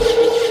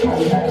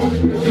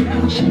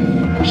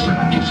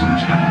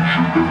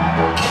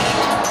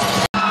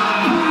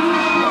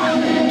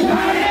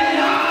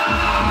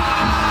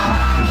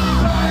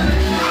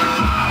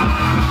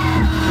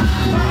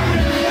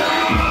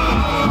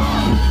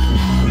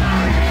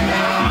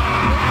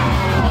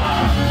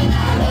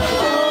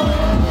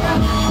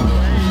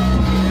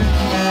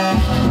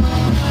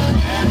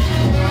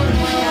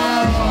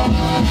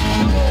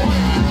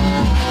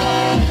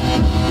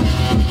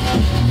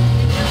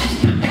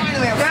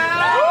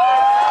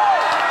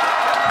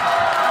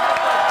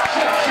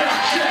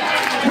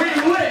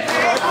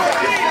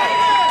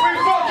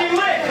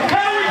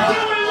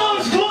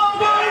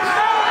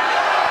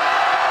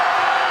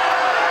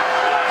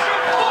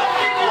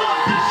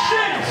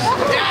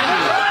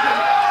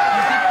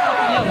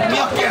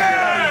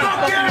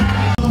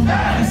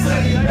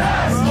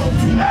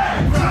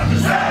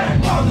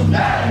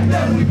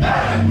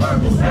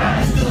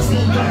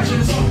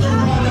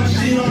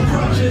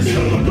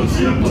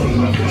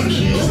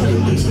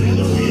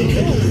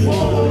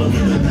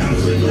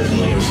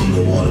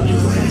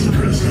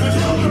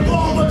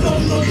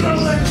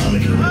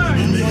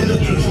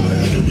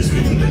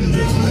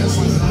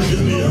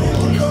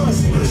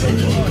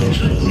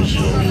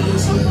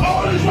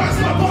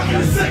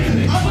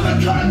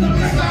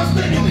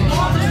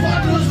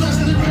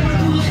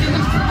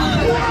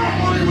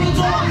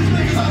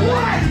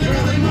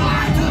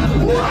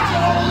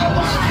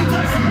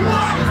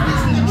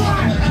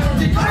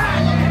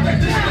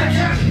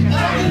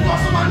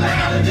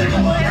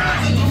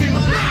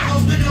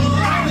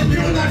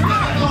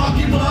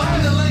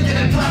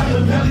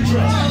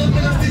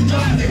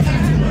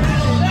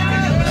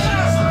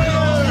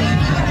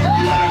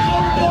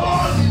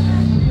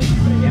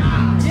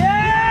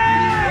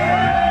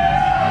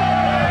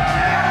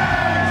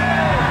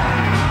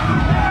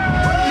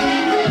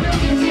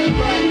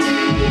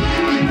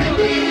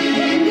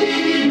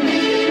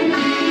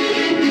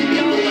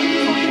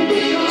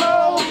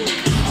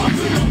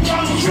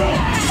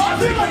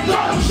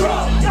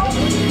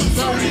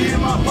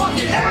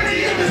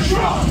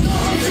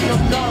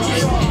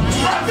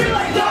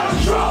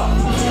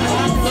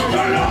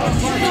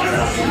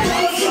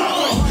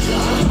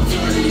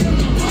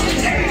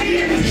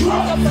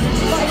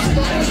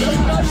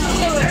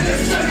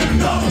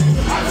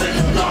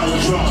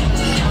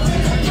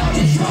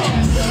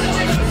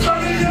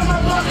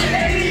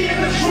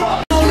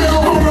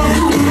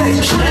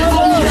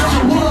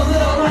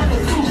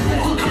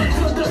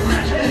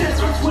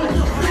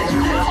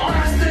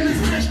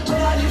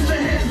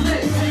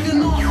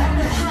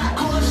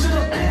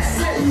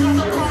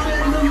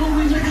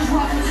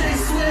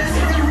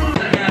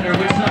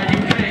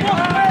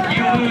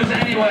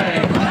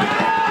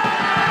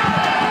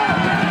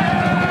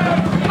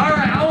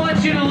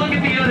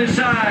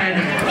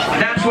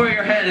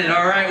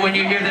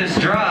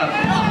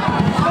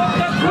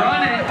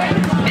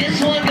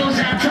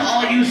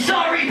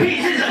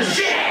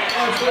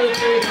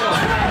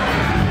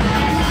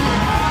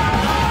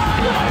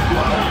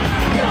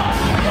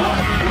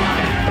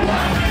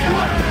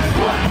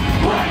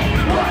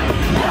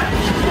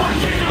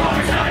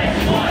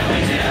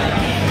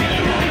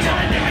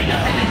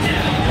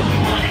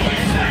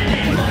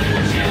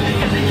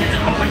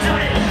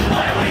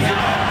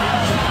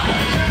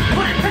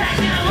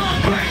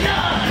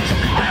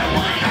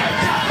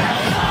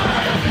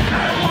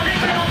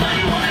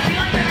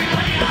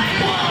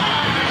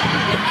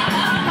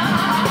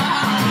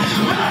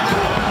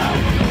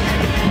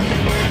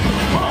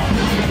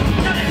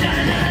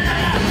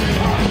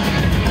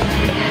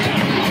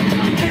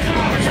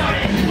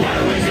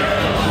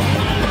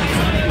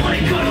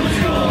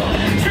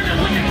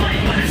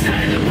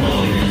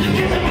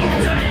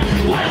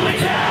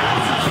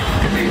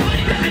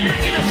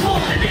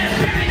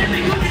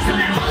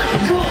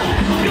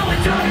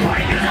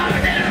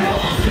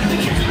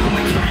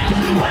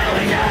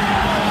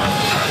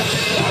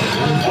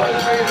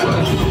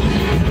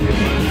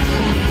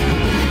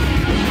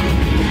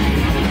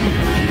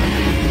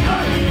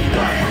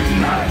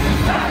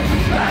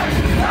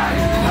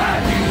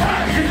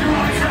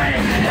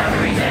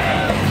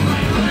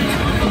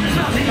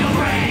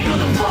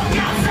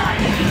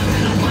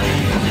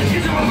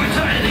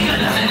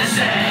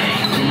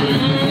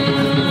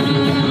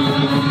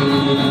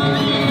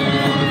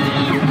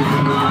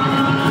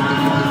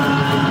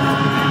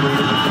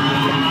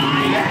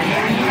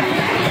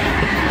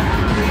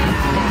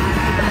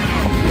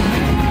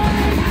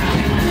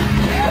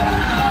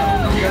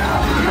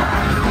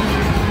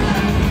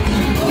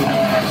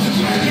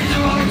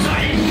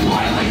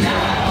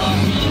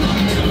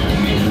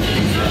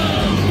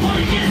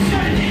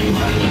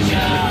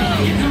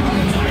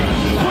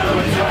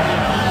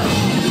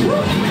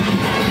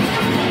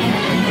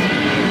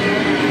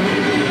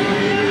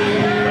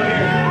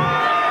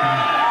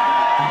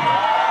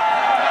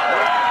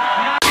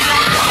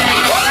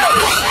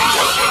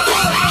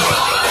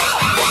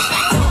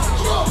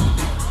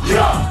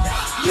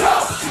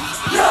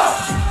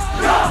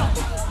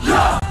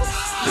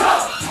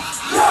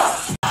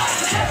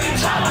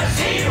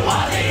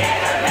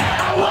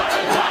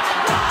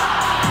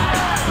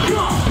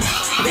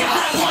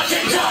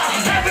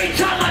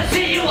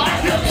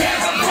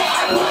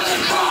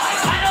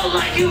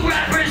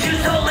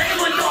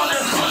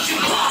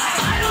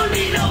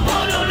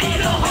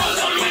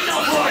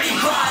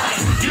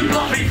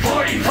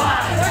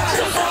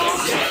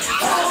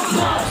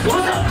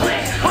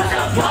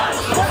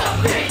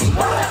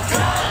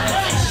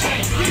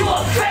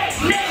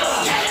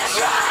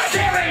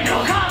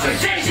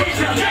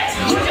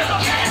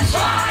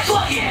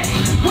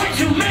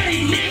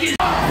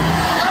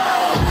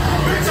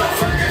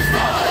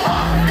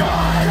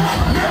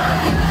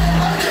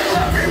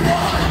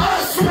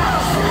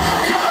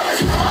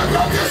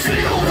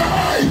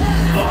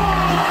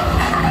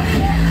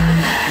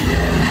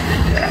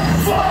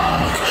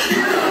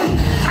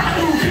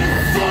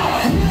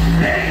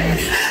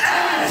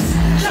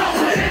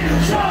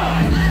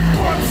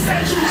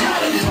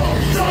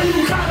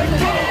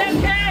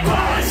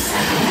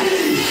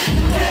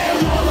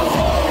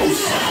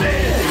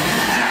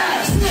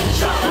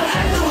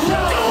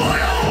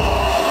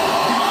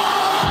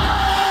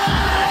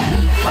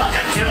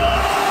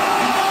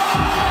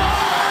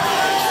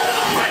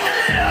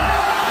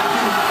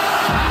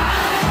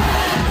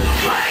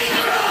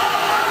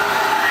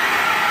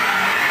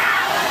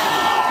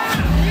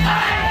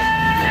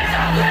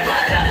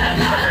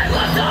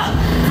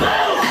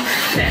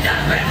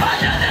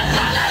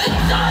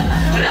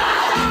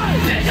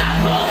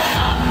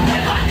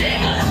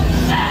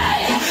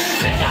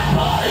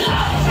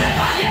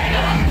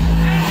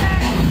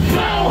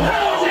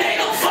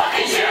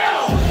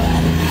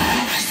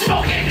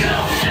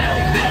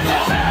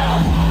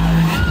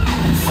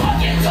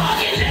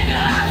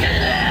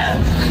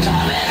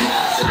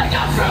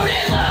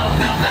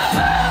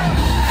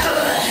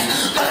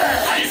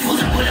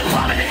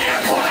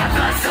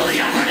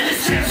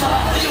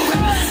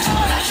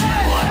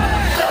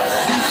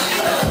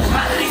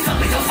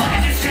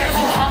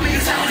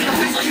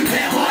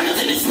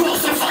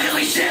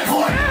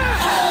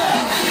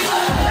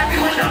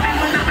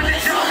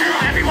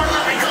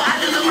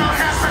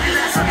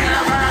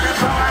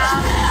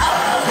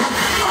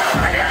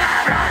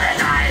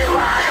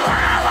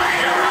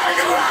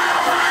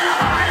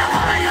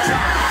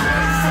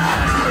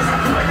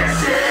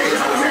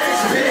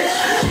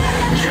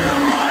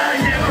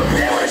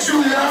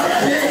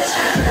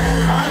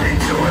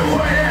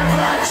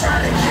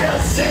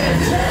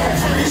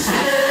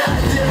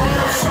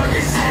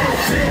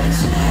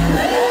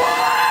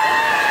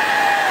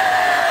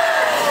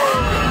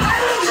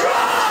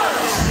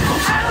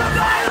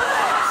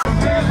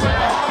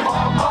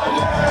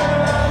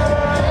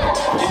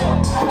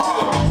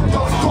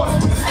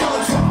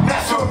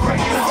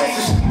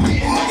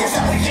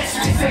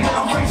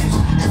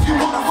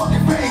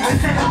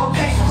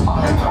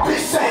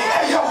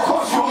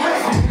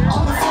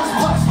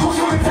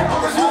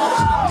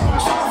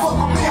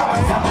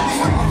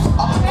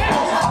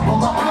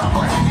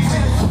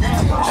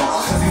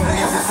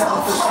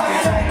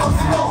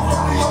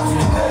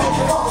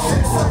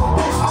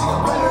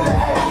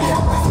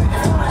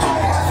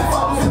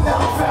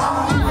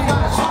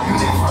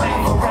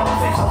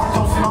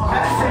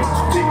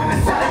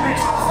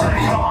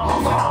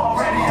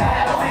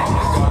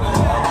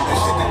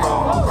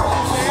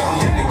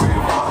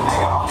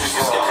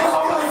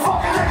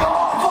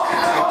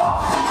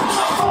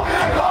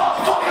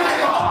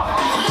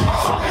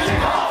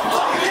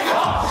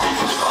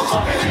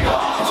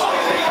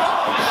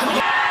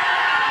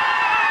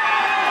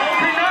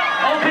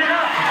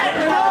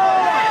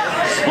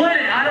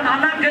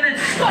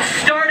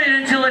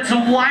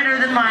 Wider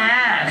than my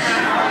ass.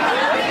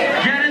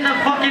 Get in the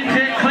fucking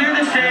pit, clear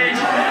the stage.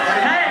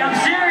 Hey, I'm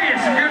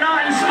serious. If you're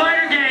not in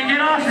Spider Gang,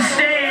 get off the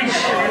stage.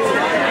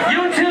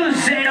 You too,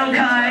 Zato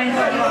Kai.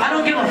 I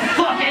don't give a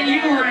fuck, and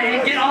you, Ray,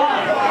 get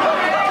off.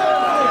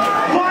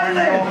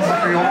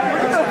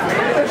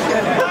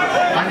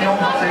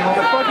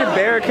 The fucking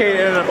barricade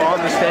ended up on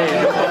the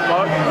stage. What the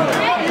fuck?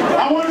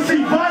 I want to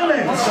see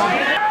violence.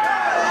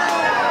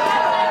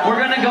 We're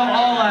gonna go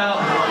all out.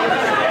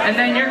 And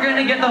then you're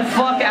gonna get the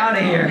fuck out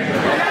of here.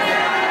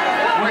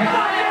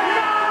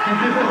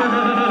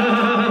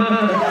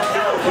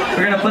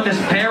 We're gonna put this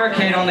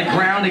barricade on the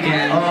ground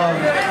again.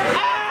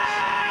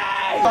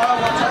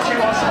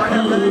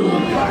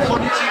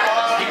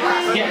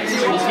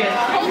 Let's get.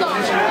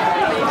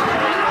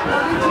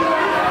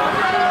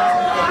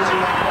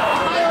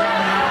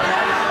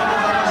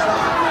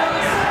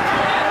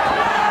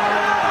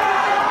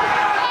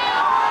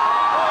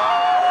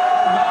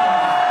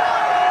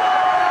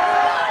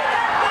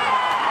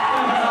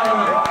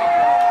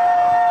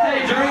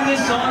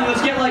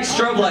 Let's get like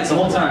strobe lights the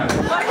whole time.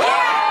 Alright.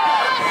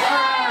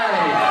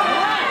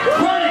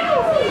 Run it!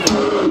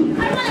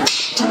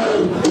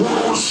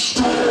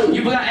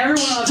 You've got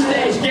everyone on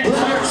stage, get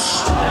clear.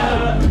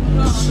 Stop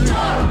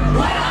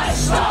when I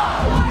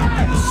stop!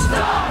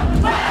 Stop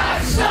when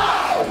I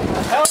stop!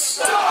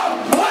 Stop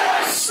when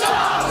I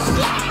stop!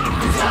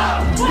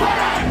 Stop when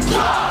I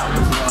stop!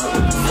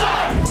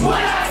 Stop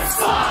when I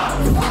stop!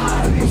 Stop when I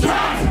stop!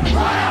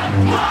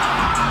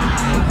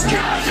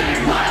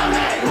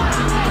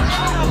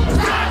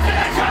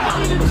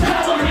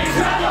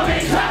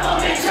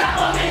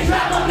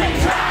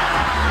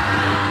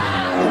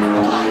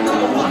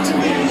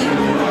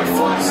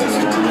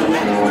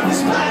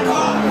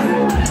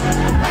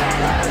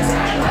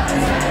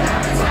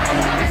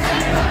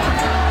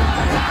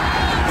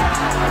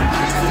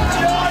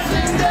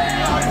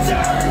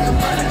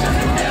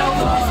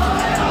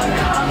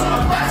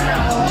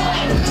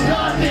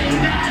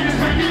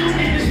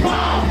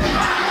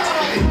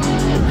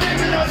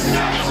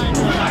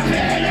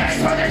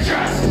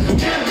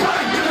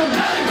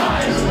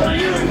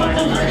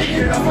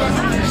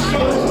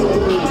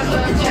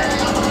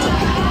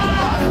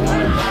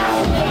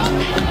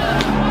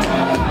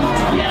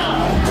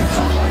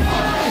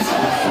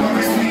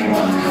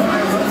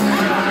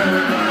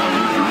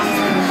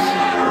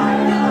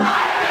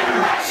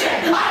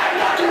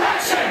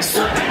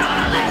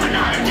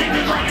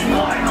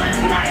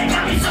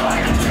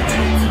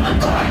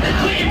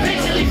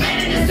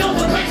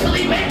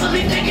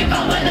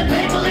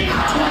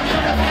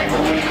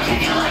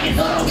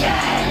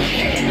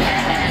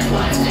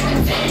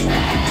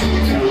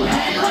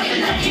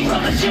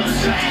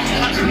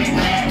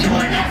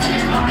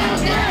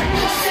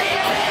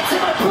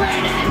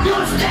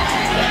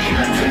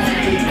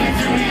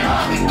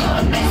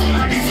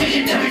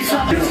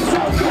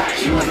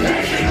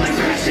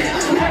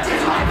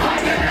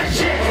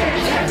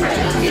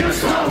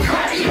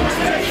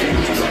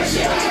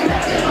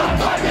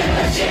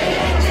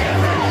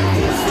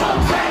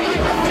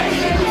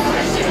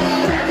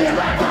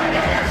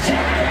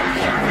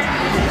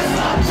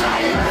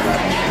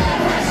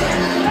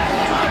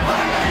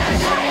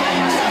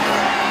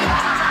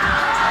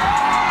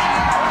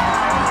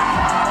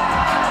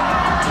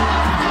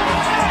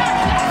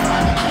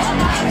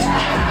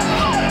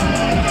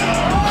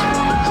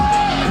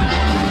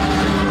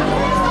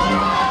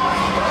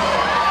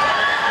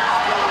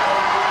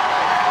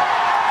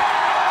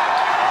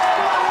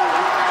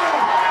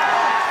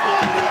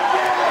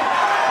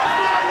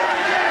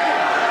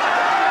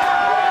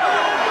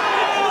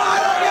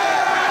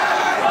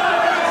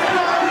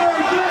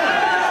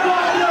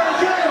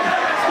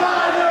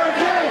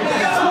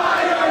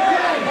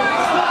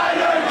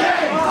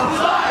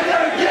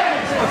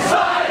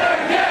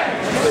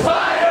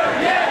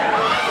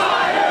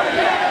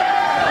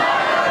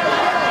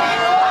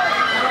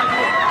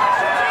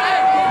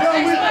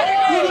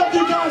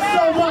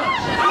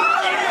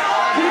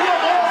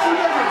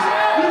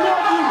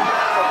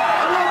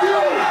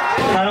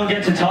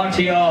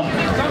 To y'all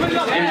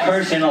in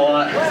person a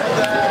lot.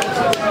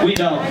 We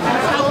don't.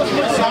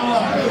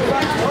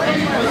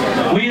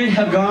 We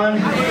have gone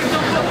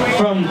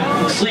from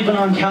sleeping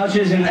on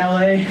couches in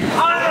LA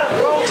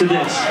to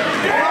this.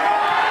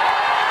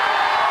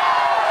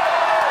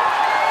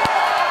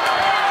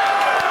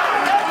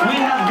 We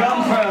have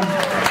come from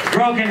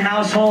broken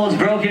households,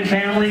 broken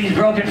families,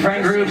 broken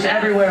friend groups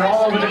everywhere,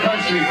 all over the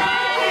country,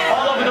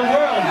 all over the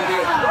world,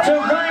 to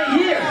right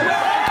here.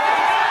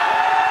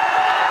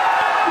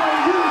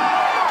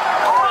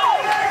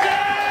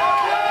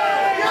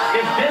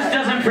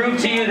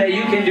 Prove to you that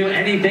you can do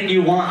anything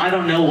you want, I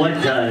don't know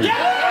what does.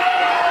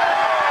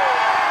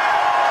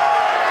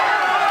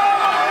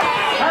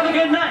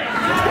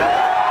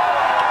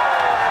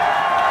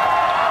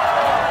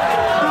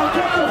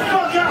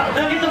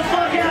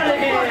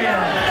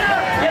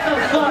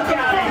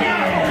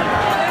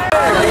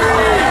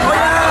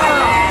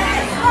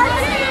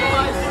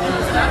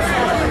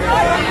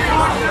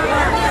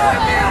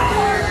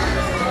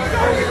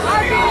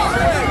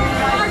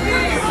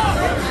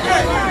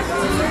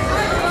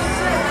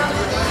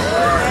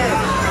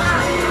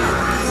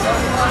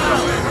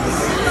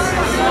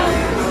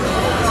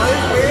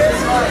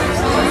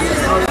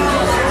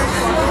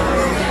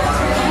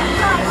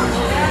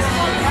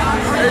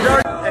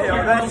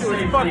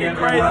 Fucking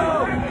crazy. I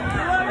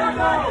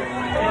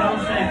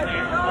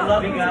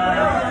love you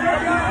guys.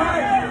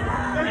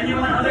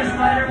 Anyone other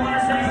spider want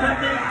to say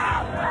something?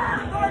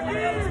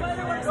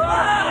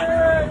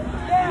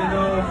 You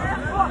know,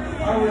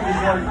 I would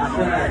just like to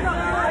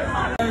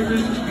say,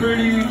 this is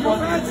pretty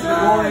fucking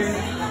boring,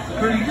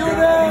 pretty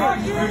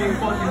funny, pretty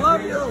fucking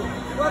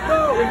crazy.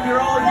 If you're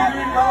all here,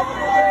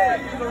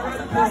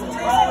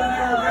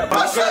 I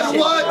said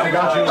what? I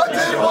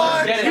did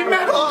what? You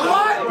meant what?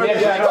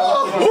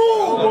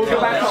 We'll go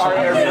back to our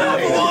area.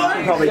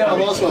 I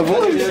lost my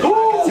voice. Yo,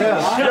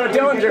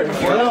 Dillinger.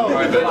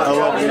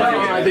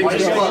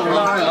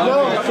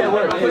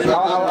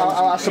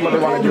 I'll ask someone what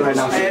they want to do right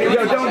now.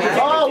 Yo, Dillinger.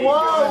 Oh,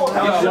 whoa.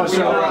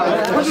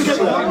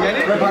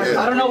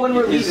 I don't know when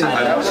we're leaving.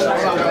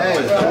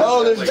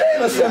 Oh, there's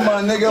Jameson,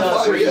 my nigga.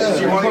 Fuck yeah.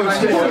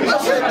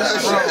 Let's hit that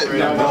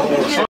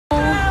shit.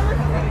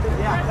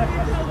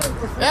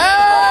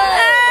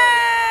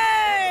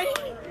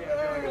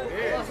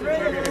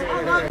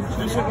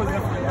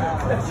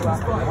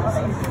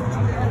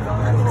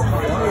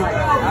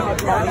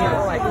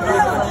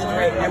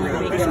 Every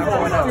weekend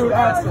going up. Dude,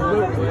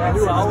 absolutely.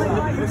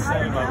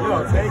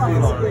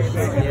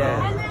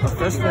 Yeah. The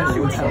first one she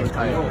was hella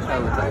tight.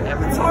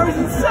 It's always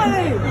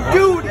insane!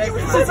 Dude,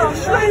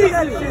 it's crazy!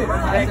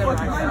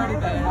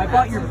 I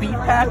bought your beat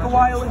pack a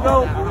while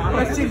ago.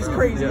 That shit is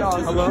crazy,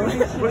 dog. Hello?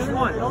 Which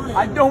one?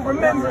 I don't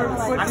remember.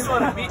 I saw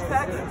the beat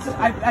pack?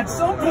 At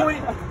some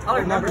point, I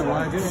don't remember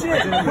one.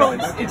 Shit, well,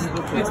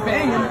 it's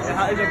banging.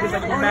 It's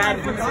like mad.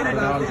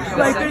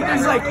 Like,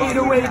 there's like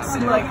 808s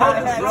and like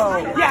hi-hats.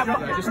 Yeah,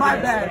 my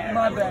bad.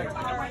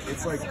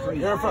 It's like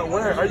crazy. You're from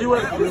where? Are you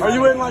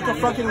in like a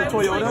fucking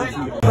Toyota?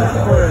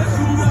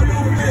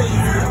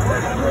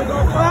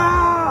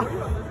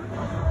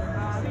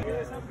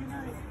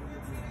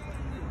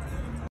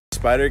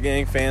 Spider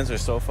Gang fans are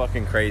so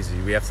fucking crazy.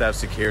 We have to have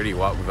security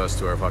walk with us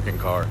to our fucking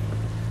car.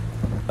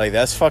 Like,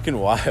 that's fucking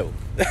wild.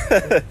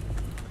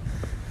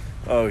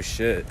 Oh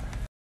shit.